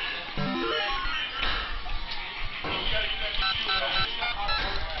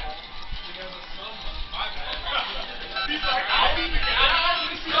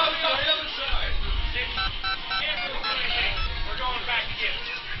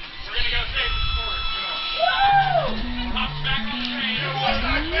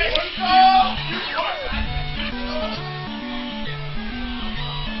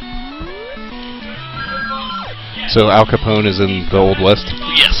 So Al Capone is in the Old West?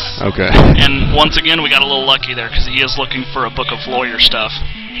 Yes. Okay. And once again, we got a little lucky there because he is looking for a book of lawyer stuff.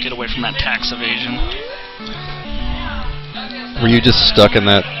 Get away from that tax evasion. Were you just stuck in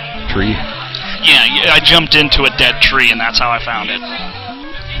that tree? Yeah, I jumped into a dead tree, and that's how I found it.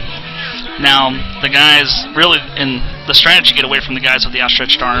 Now, the guys, really, in the strategy to get away from the guys with the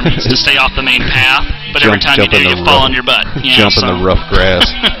outstretched arm is to stay off the main path, but every time you do, you fall on your butt. Yeah, jump in the rough grass.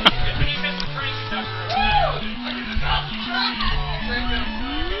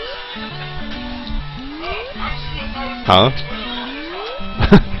 Huh?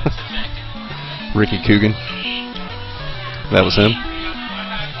 Ricky Coogan? That was him?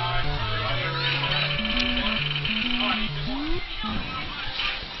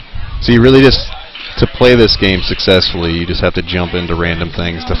 So you really just, to play this game successfully, you just have to jump into random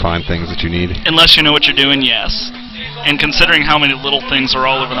things to find things that you need? Unless you know what you're doing, yes. And considering how many little things are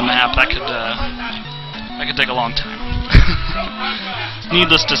all over the map, that could take a long time.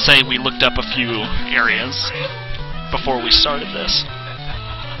 Needless to say, we looked up a few areas before we started this.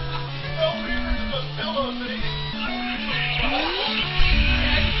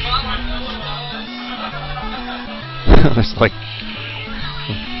 It's like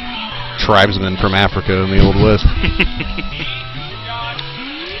tribesmen from Africa in the Old West.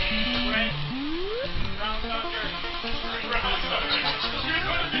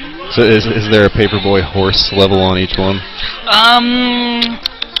 So is there a Paperboy horse level on each one?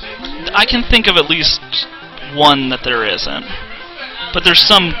 I can think of at least one that there isn't. But there's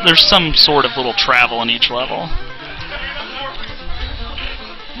some sort of little travel in each level.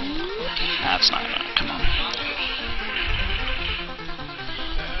 That's not enough. Come on.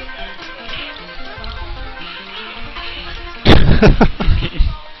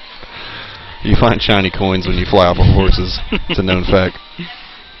 You find shiny coins when you fly off of horses. It's a known fact.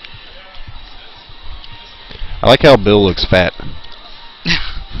 I like how Bill looks fat.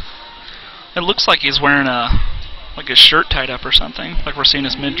 It looks like he's wearing like his shirt tied up or something. Like we're seeing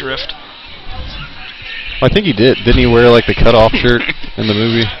his midriff. I think he did. Didn't he wear like the cutoff shirt in the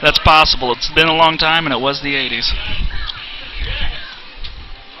movie? That's possible. It's been a long time, and it was the 80s.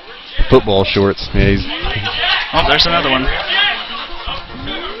 Football shorts. Yeah, he's Oh, there's another one.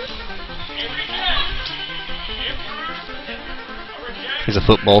 He's a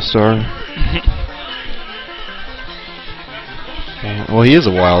football star. Well, he is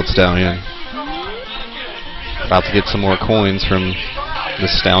a wild stallion. About to get some more coins from the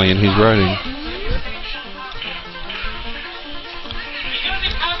stallion he's riding.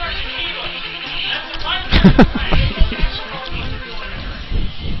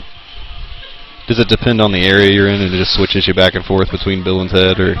 Does it depend on the area you're in, and it just switches you back and forth between Bill and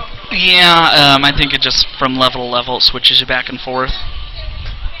Ted, or? Yeah, I think it just from level to level it switches you back and forth.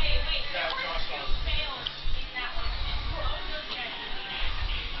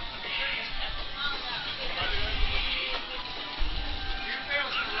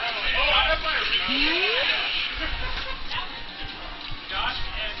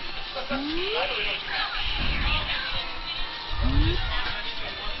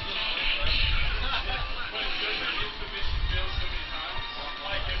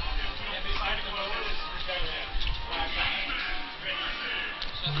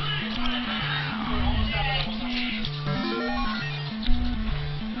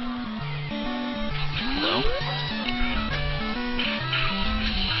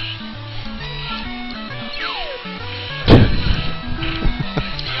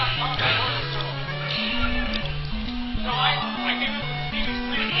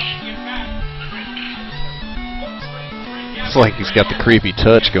 It's like he's got the creepy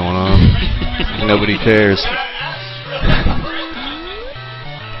touch going on. Nobody cares.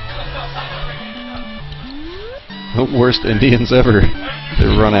 The worst Indians ever. They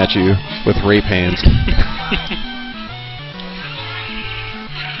run at you with rape hands.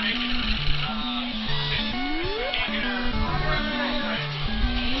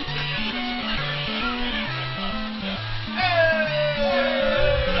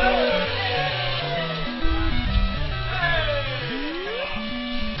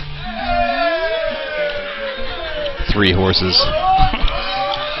 Three horses.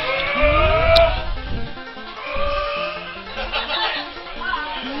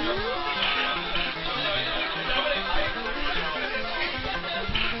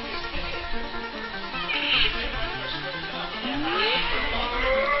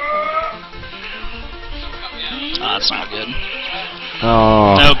 That's not good.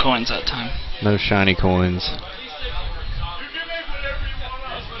 Oh. No coins that time. No shiny coins.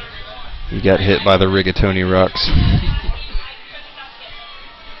 You got hit by the rigatoni rocks.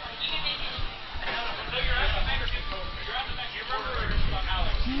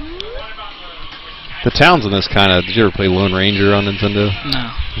 The towns in this kind of... Did you ever play Lone Ranger on Nintendo?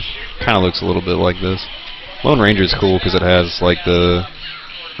 No. Kind of looks a little bit like this. Lone Ranger is cool because it has like the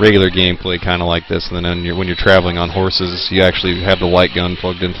regular gameplay kind of like this, and then when you're traveling on horses, you actually have the light gun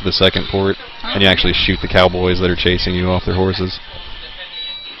plugged into the second port, and you actually shoot the cowboys that are chasing you off their horses.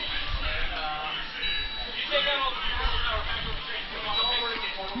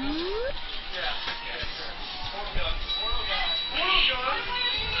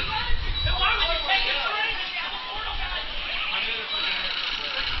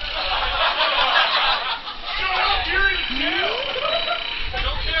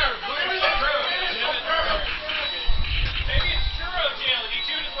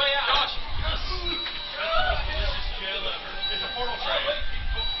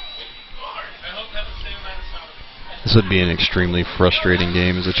 This would be an extremely frustrating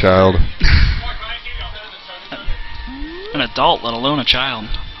game as a child. An adult, let alone a child.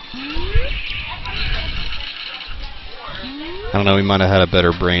 I don't know, we might have had a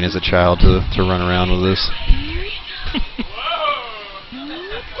better brain as a child to run around with this.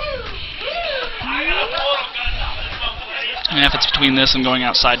 And if it's between this and going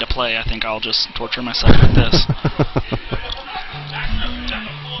outside to play, I think I'll just torture myself with this.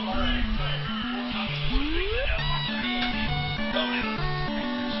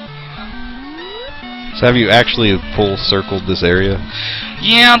 So have you actually full circled this area?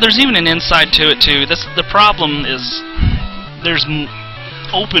 Yeah, there's even an inside to it too. The problem is there's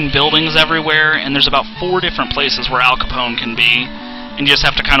open buildings everywhere, and there's about 4 different places where Al Capone can be, and you just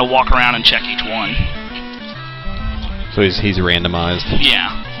have to kind of walk around and check each one. So he's randomized?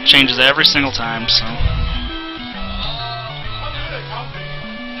 Yeah, changes every single time, so...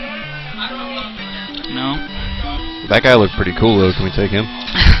 No? That guy looked pretty cool, though. Can we take him?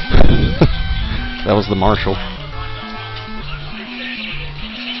 That was the marshal.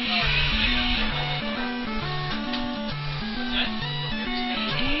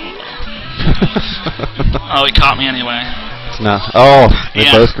 Oh, he caught me anyway. No. Oh, they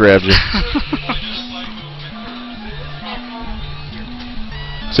Yeah. both grabbed you.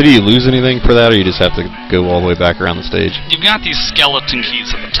 So do you lose anything for that, or you just have to go all the way back around the stage? You've got these skeleton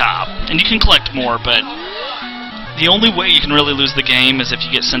keys at the top, and you can collect more, but the only way you can really lose the game is if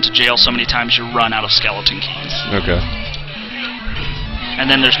you get sent to jail so many times you run out of skeleton keys. Okay. And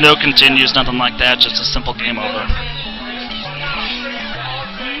then there's no continues, nothing like that, just a simple game over.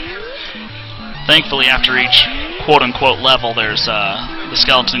 Thankfully, after each quote-unquote level, there's the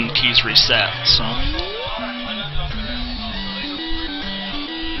skeleton keys reset, so...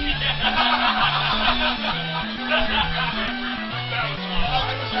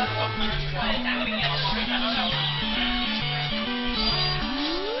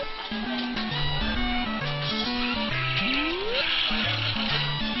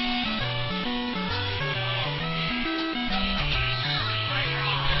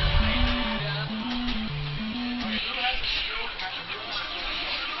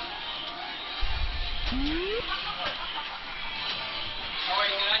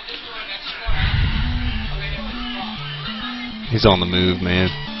 He's on the move, man.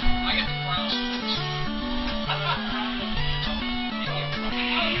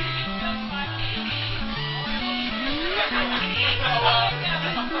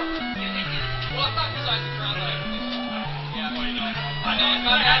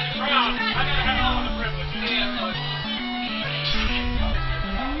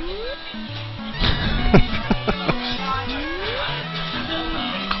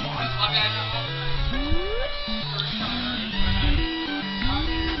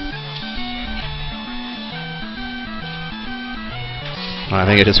 I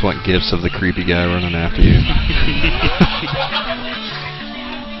think I just want gifs of the creepy guy running after you.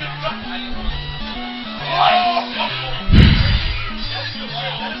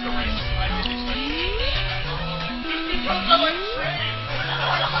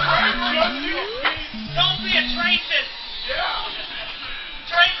 Don't be a tracist!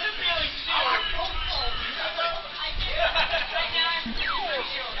 Tracist feelings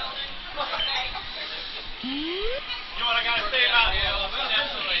You know what I gotta say about it?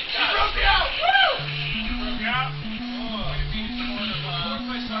 Broke out! Woo! Broke out?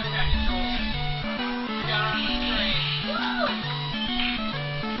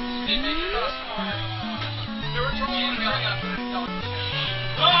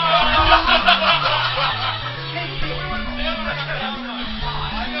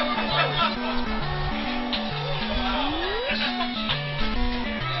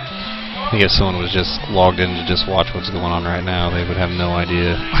 I think if someone was just logged in to just watch what's going on right now, they would have no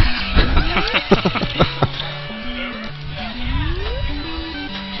idea.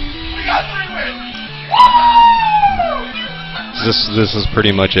 This is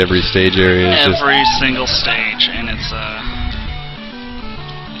pretty much every stage area. It's Every single stage, and it's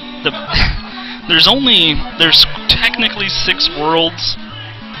there's technically 6 worlds,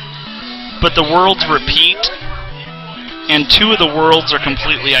 but the worlds repeat, and 2 of the worlds are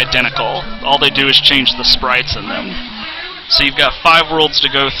completely identical. All they do is change the sprites in them. So you've got 5 worlds to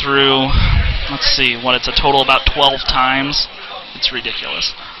go through. Let's see, it's a total about 12 times. It's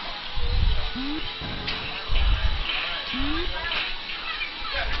ridiculous.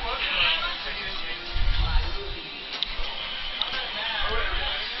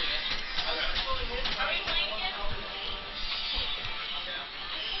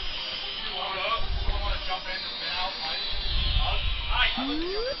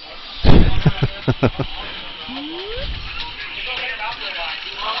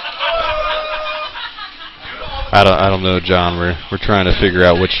 I don't know, John. We're trying to figure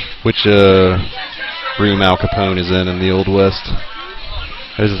out which room Al Capone is in the Old West.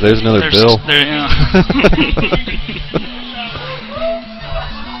 There's another Bill. There, yeah.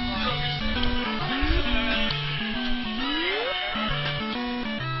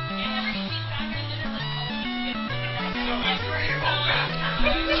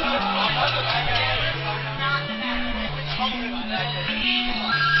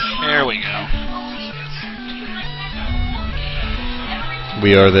 There we go.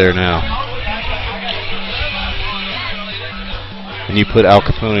 We are there now. And you put Al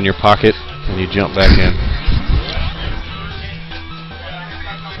Capone in your pocket and you jump back in.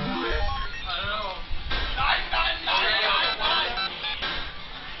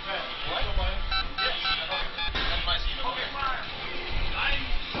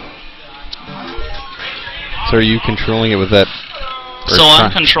 So are you controlling it with that? So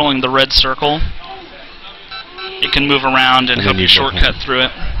I'm controlling the red circle. It can move around and help you shortcut through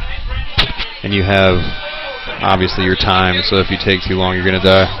it. And you have, obviously, your time, so if you take too long, you're going to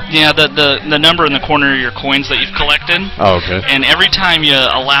die. Yeah, the number in the corner are your coins that you've collected. Oh, okay. And every time you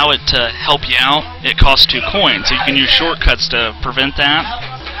allow it to help you out, it costs 2 coins. So you can use shortcuts to prevent that.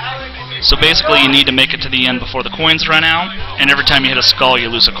 So basically, you need to make it to the end before the coins run out, and every time you hit a skull, you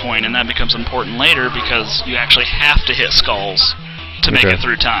lose a coin, and that becomes important later because you actually have to hit skulls to make it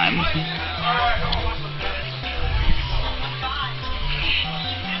through time.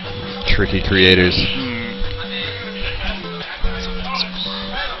 Tricky creators.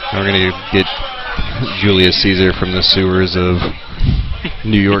 We're going to get Julius Caesar from the sewers of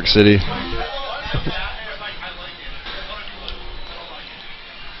New York City.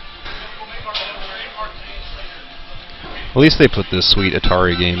 At least they put this sweet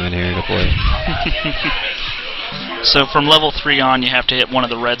Atari game in here to play. So from level 3 on, you have to hit one of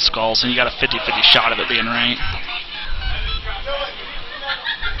the red skulls, and you got a 50-50 shot of it being right.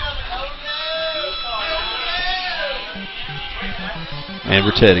 And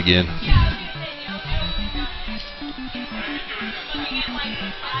we're Ted again.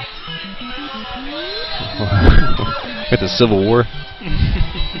 At the Civil War.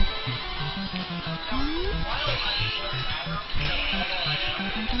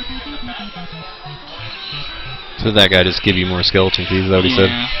 So did that guy just give you more skeleton keys? Is that what he said?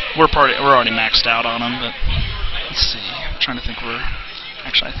 We're already maxed out on them, but let's see. I'm trying to think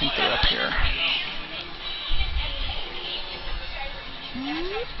actually, I think they're up here.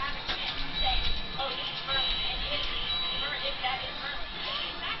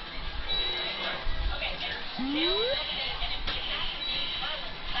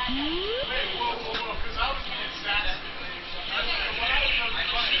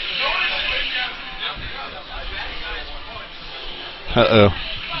 Uh-oh.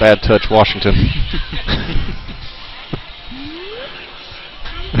 Bad touch, Washington.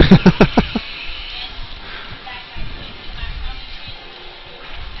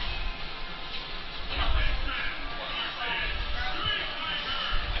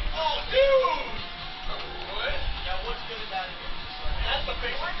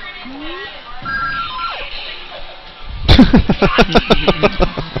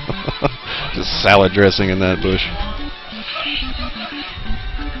 Just salad dressing in that bush.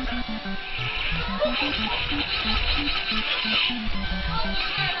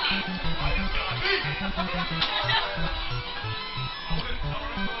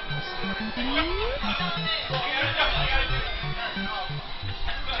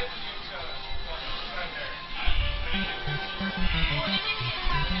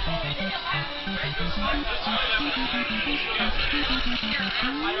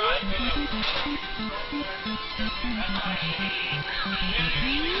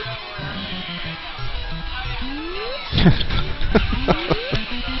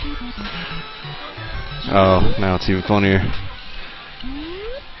 Oh, now it's even funnier.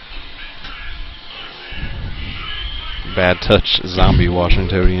 Bad touch, zombie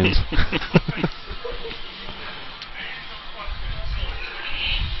Washingtonians.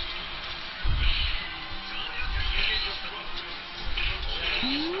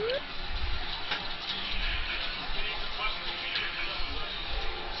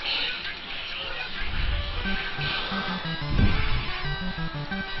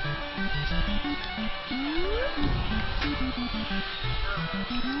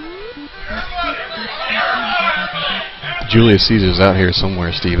 Julius Caesar's out here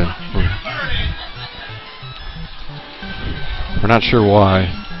somewhere, Steven. We're not sure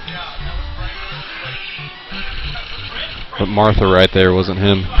why. But Martha right there wasn't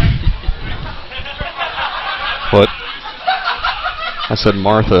him. What? I said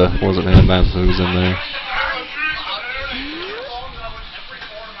Martha wasn't him, that's who's in there.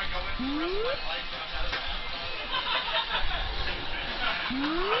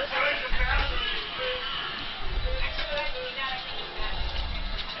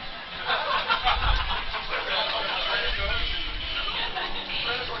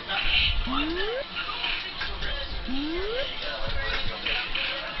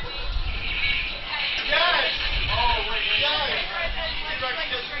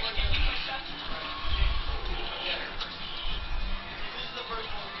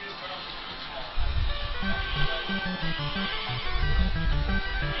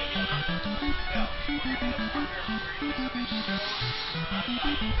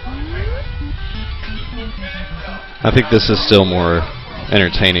 I think this is still more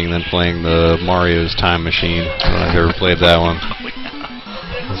entertaining than playing the Mario's Time Machine. I don't know if you ever played that one.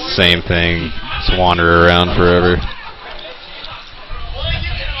 Same thing, just wander around forever.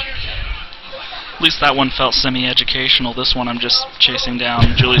 At least that one felt semi-educational. This one I'm just chasing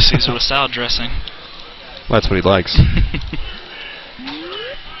down Julius Caesar with salad dressing. Well, that's what he likes.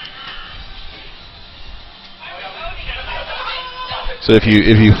 So if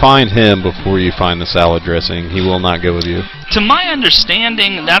you find him before you find the salad dressing, he will not go with you. To my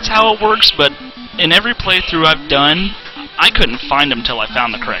understanding, that's how it works, but in every playthrough I've done, I couldn't find him till I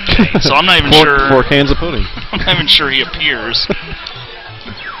found the correct thing. So I'm not even sure. 4 cans of pudding. I'm not even sure he appears.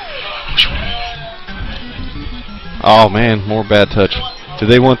 Oh man, more bad touch. Do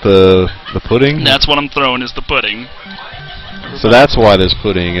they want the pudding? That's what I'm throwing is the pudding. So that's why there's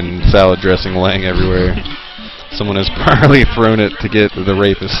pudding and salad dressing laying everywhere. Someone has probably thrown it to get the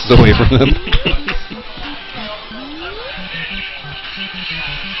rapists away from them.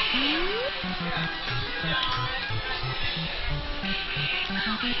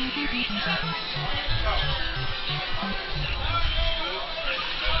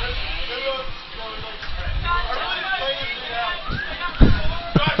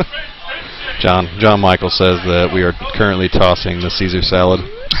 John Michael says that we are currently tossing the Caesar salad.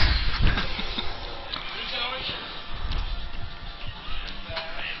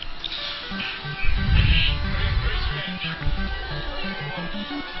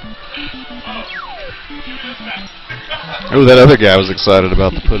 Oh, that other guy was excited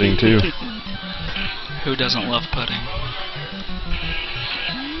about the pudding too. Who doesn't love pudding?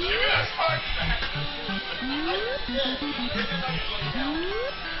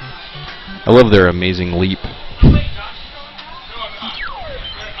 I love their amazing leap.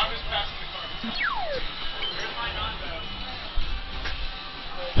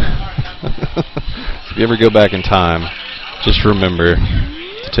 If you ever go back in time, just remember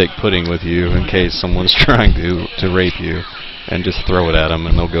to take pudding with you in case someone's trying to rape you, and just throw it at them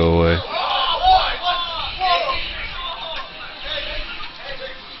and they'll go away.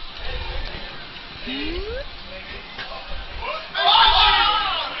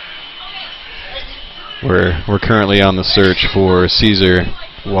 We're currently on the search for Caesar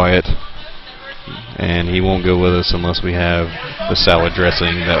Wyatt, and he won't go with us unless we have the salad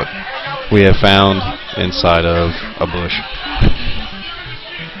dressing that we have found inside of a bush.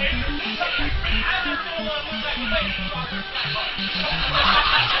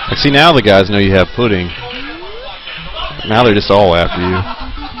 Like, see, now the guys know you have pudding. Now they're just all after you.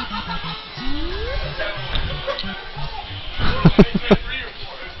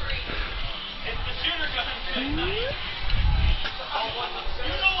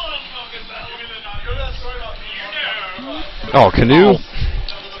 Oh, canoe?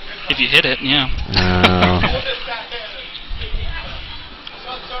 If you hit it, yeah.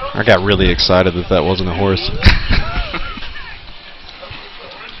 I got really excited that wasn't a horse.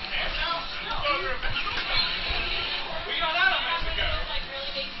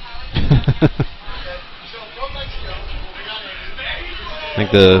 I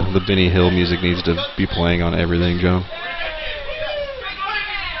think the Benny Hill music needs to be playing on everything, John.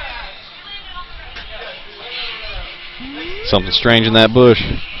 Something strange in that bush.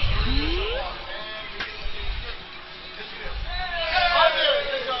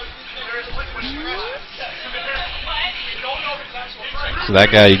 So that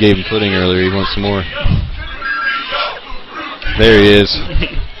guy you gave him pudding earlier, he wants some more. There he is.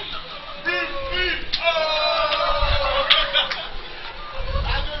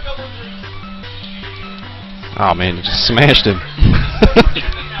 Oh man, you just smashed him.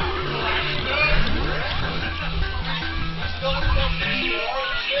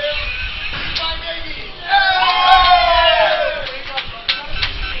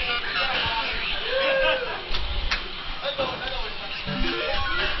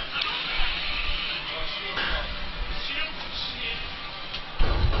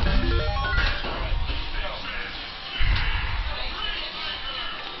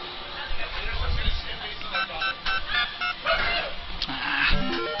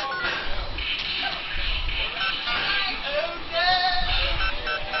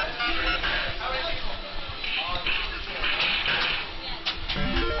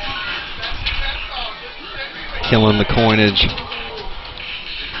 killing the coinage.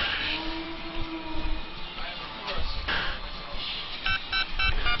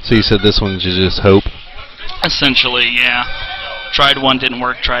 So you said this one's just hope? Essentially, yeah. Tried one, didn't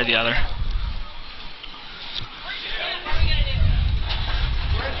work, tried the other.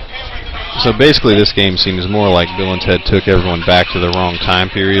 So basically this game seems more like Bill and Ted took everyone back to the wrong time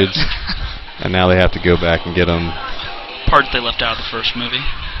periods, and now they have to go back and get them. Parts they left out of the first movie.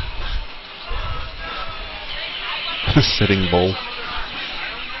 Sitting Bull.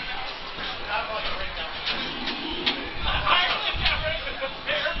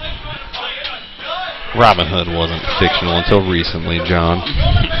 Robin Hood wasn't fictional until recently, John.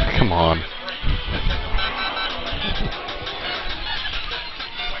 Come on.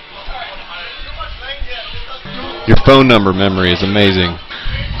 Your phone number memory is amazing.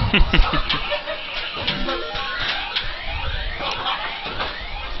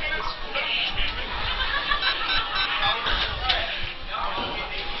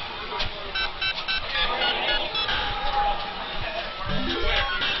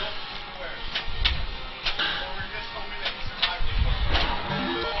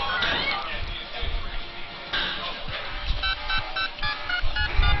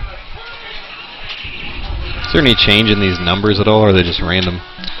 Is there any change in these numbers at all, or are they just random?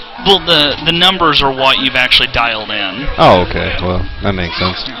 Well, the numbers are what you've actually dialed in. Oh, okay. Well, that makes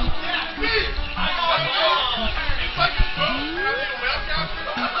sense.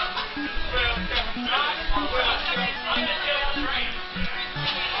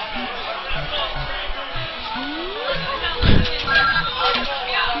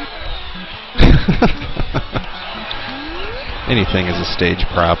 Anything is a stage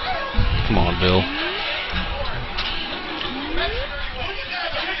prop. Come on, Bill.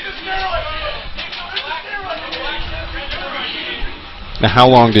 Now, how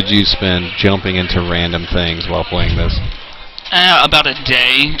long did you spend jumping into random things while playing this? About a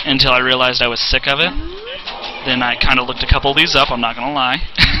day, until I realized I was sick of it. Then I kind of looked a couple of these up, I'm not going to lie.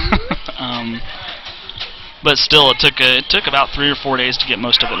 But still, it took about 3 or 4 days to get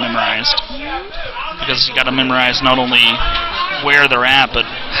most of it memorized. Because you got to memorize not only where they're at, but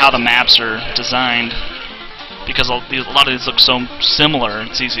how the maps are designed. Because a lot of these look so similar,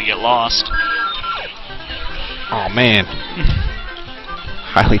 it's easy to get lost. Oh, man.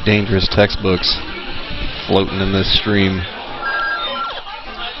 Highly dangerous textbooks floating in this stream.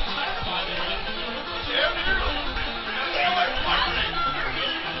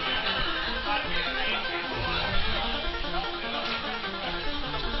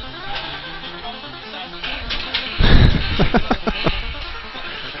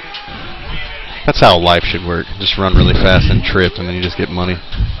 That's how life should work. Just run really fast and trip, and then you just get money.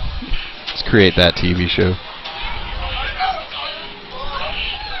 Let's create that TV show.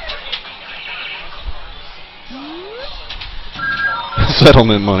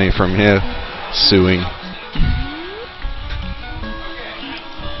 Settlement money from suing.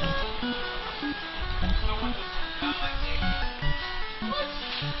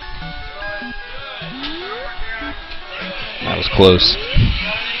 That was close.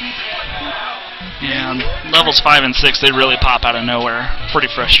 Yeah, levels 5 and 6, they really pop out of nowhere. Pretty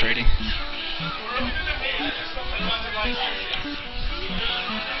frustrating.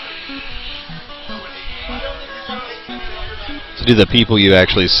 So do the people you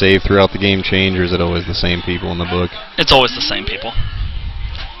actually save throughout the game change, or is it always the same people in the book? It's always the same people.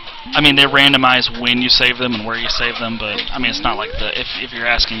 I mean, they randomize when you save them and where you save them, but I mean, it's not like if you're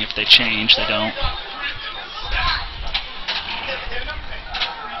asking if they change, they don't.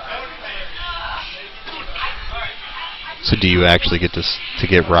 So do you actually get to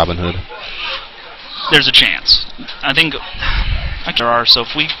get Robin Hood? There's a chance. I think there are, so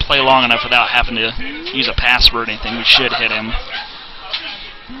if we play long enough without having to use a password or anything, we should hit him.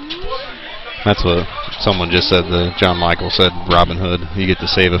 That's what someone just said. John Michael said Robin Hood. You get to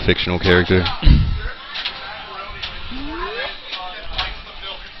save a fictional character.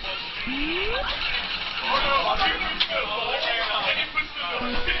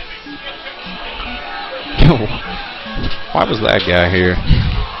 Why was that guy here?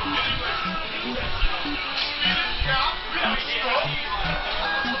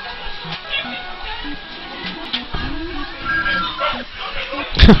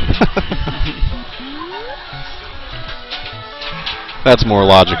 That's more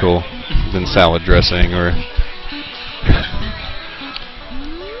logical than salad dressing or...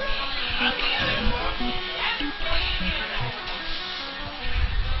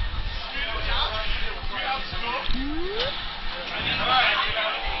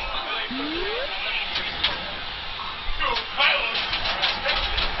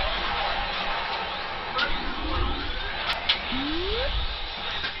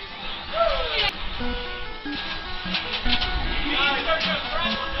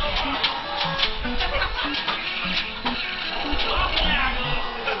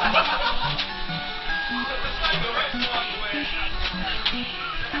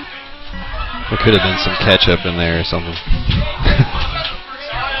 There could have been some ketchup in there or something.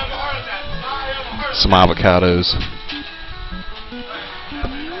 Some avocados.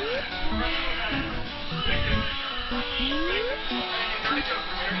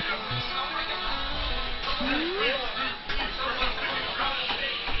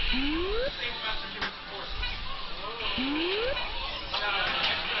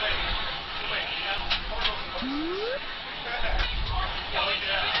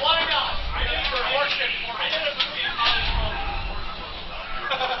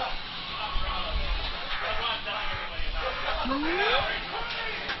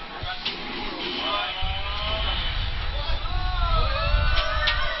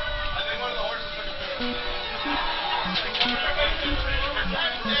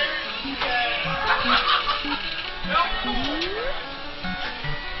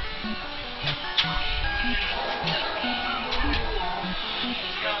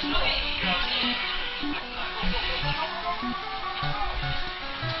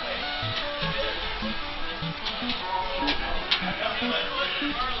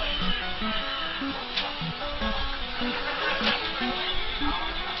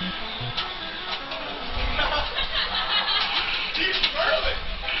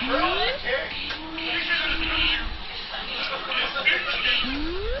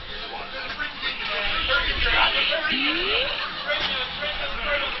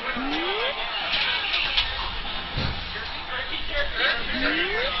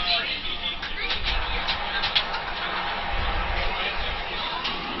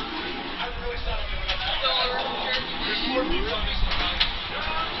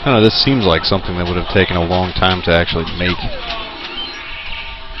 I don't know, this seems like something that would have taken a long time to actually make.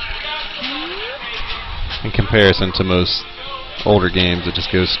 In comparison to most older games that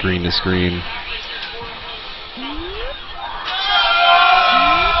just go screen to screen.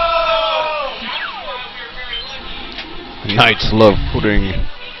 Knights love pudding.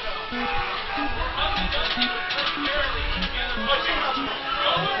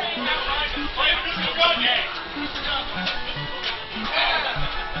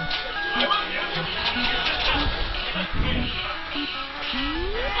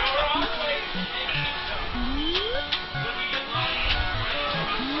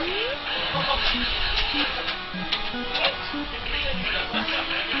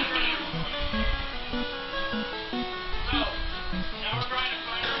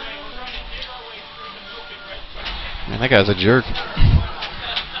 Man, that guy's a jerk.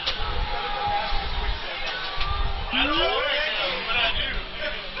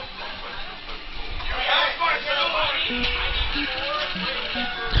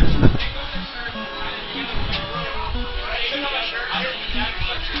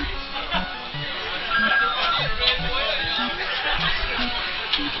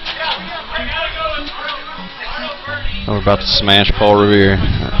 We're about to smash Paul Revere.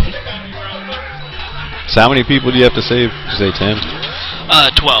 So how many people do you have to save? Did you say 10?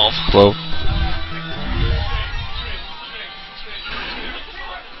 12. 12.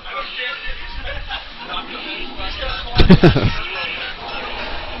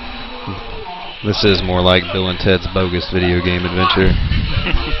 This is more like Bill and Ted's Bogus Video Game Adventure.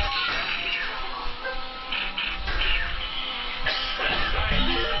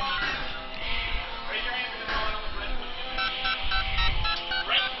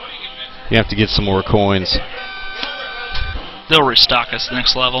 You have to get some more coins. They'll restock us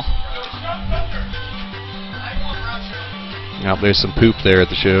next level. Now there's some poop there at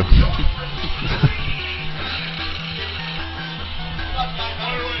the show.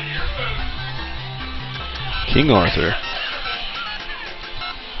 King Arthur.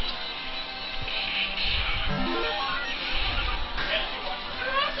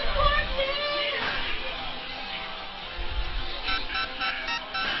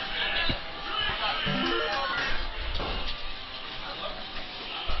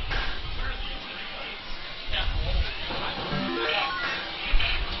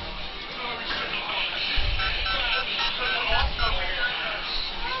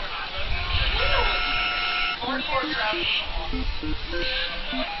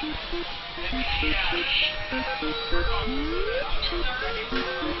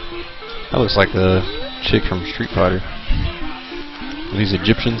 That looks like the chick from Street Fighter. Are these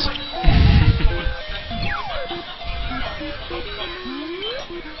Egyptians?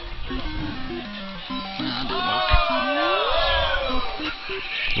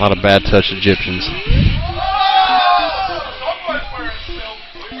 A lot of bad touch Egyptians.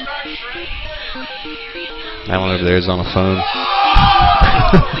 That one over there is on a phone.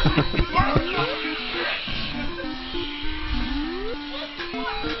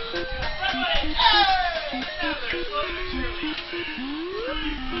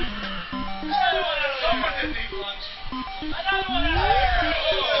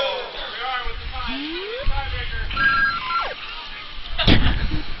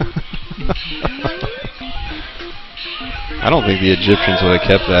 I don't think the Egyptians would have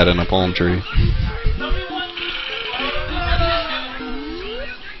kept that in a palm tree.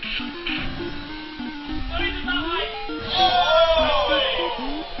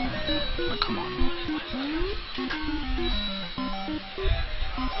 Oh, come on.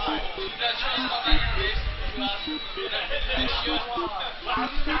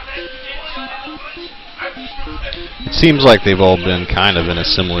 It seems like they've all been kind of in a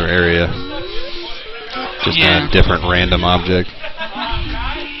similar area. Just Yeah. in a different random object.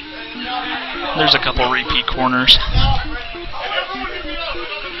 There's a couple repeat corners.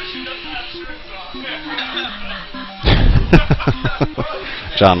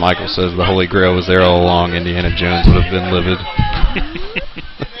 John Michael says the Holy Grail was there all along. Indiana Jones would have been livid.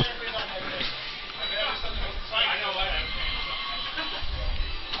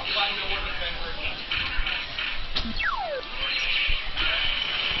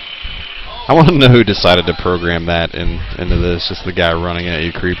 I want to know who decided to program that into this. Just the guy running at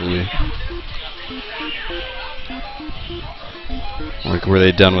you creepily. Like, were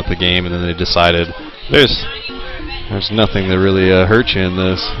they done with the game and then they decided there's nothing that really hurts you in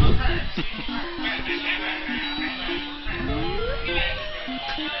this.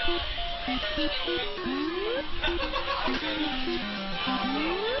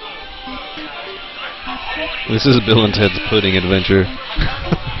 This is Bill and Ted's Pudding Adventure.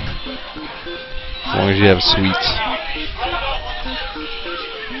 As long as you have sweets.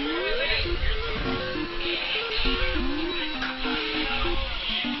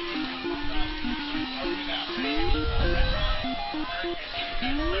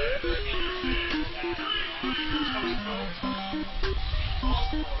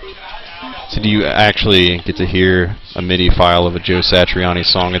 So do you actually get to hear a MIDI file of a Joe Satriani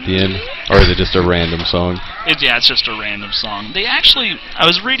song at the end? Or is it just a random song? Yeah, it's just a random song. They actually, I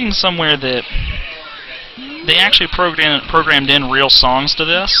was reading somewhere that they actually programmed in real songs to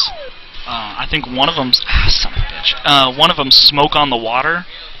this. I think one of them's son of a bitch. One of them's "Smoke on the Water."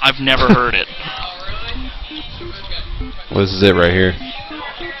 I've never heard it. Well, this is it right here.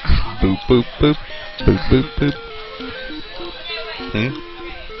 Boop boop boop boop boop boop.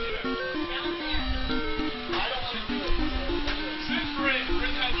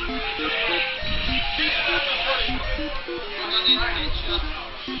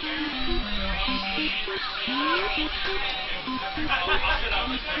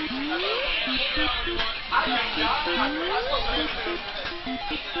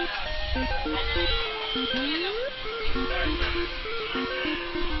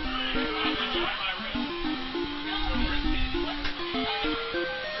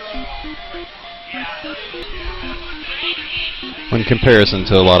 In comparison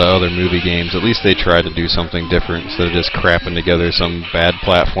to a lot of other movie games, at least they tried to do something different instead of just crapping together some bad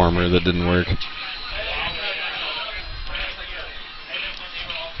platformer that didn't work.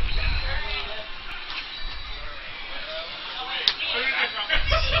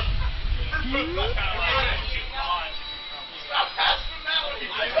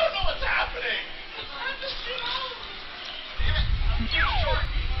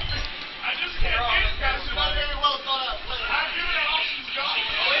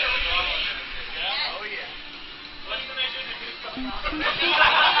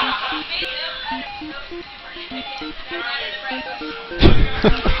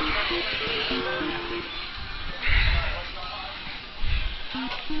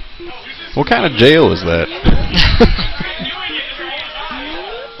 What kind of jail is that?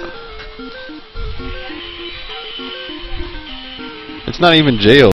 It's not even jail.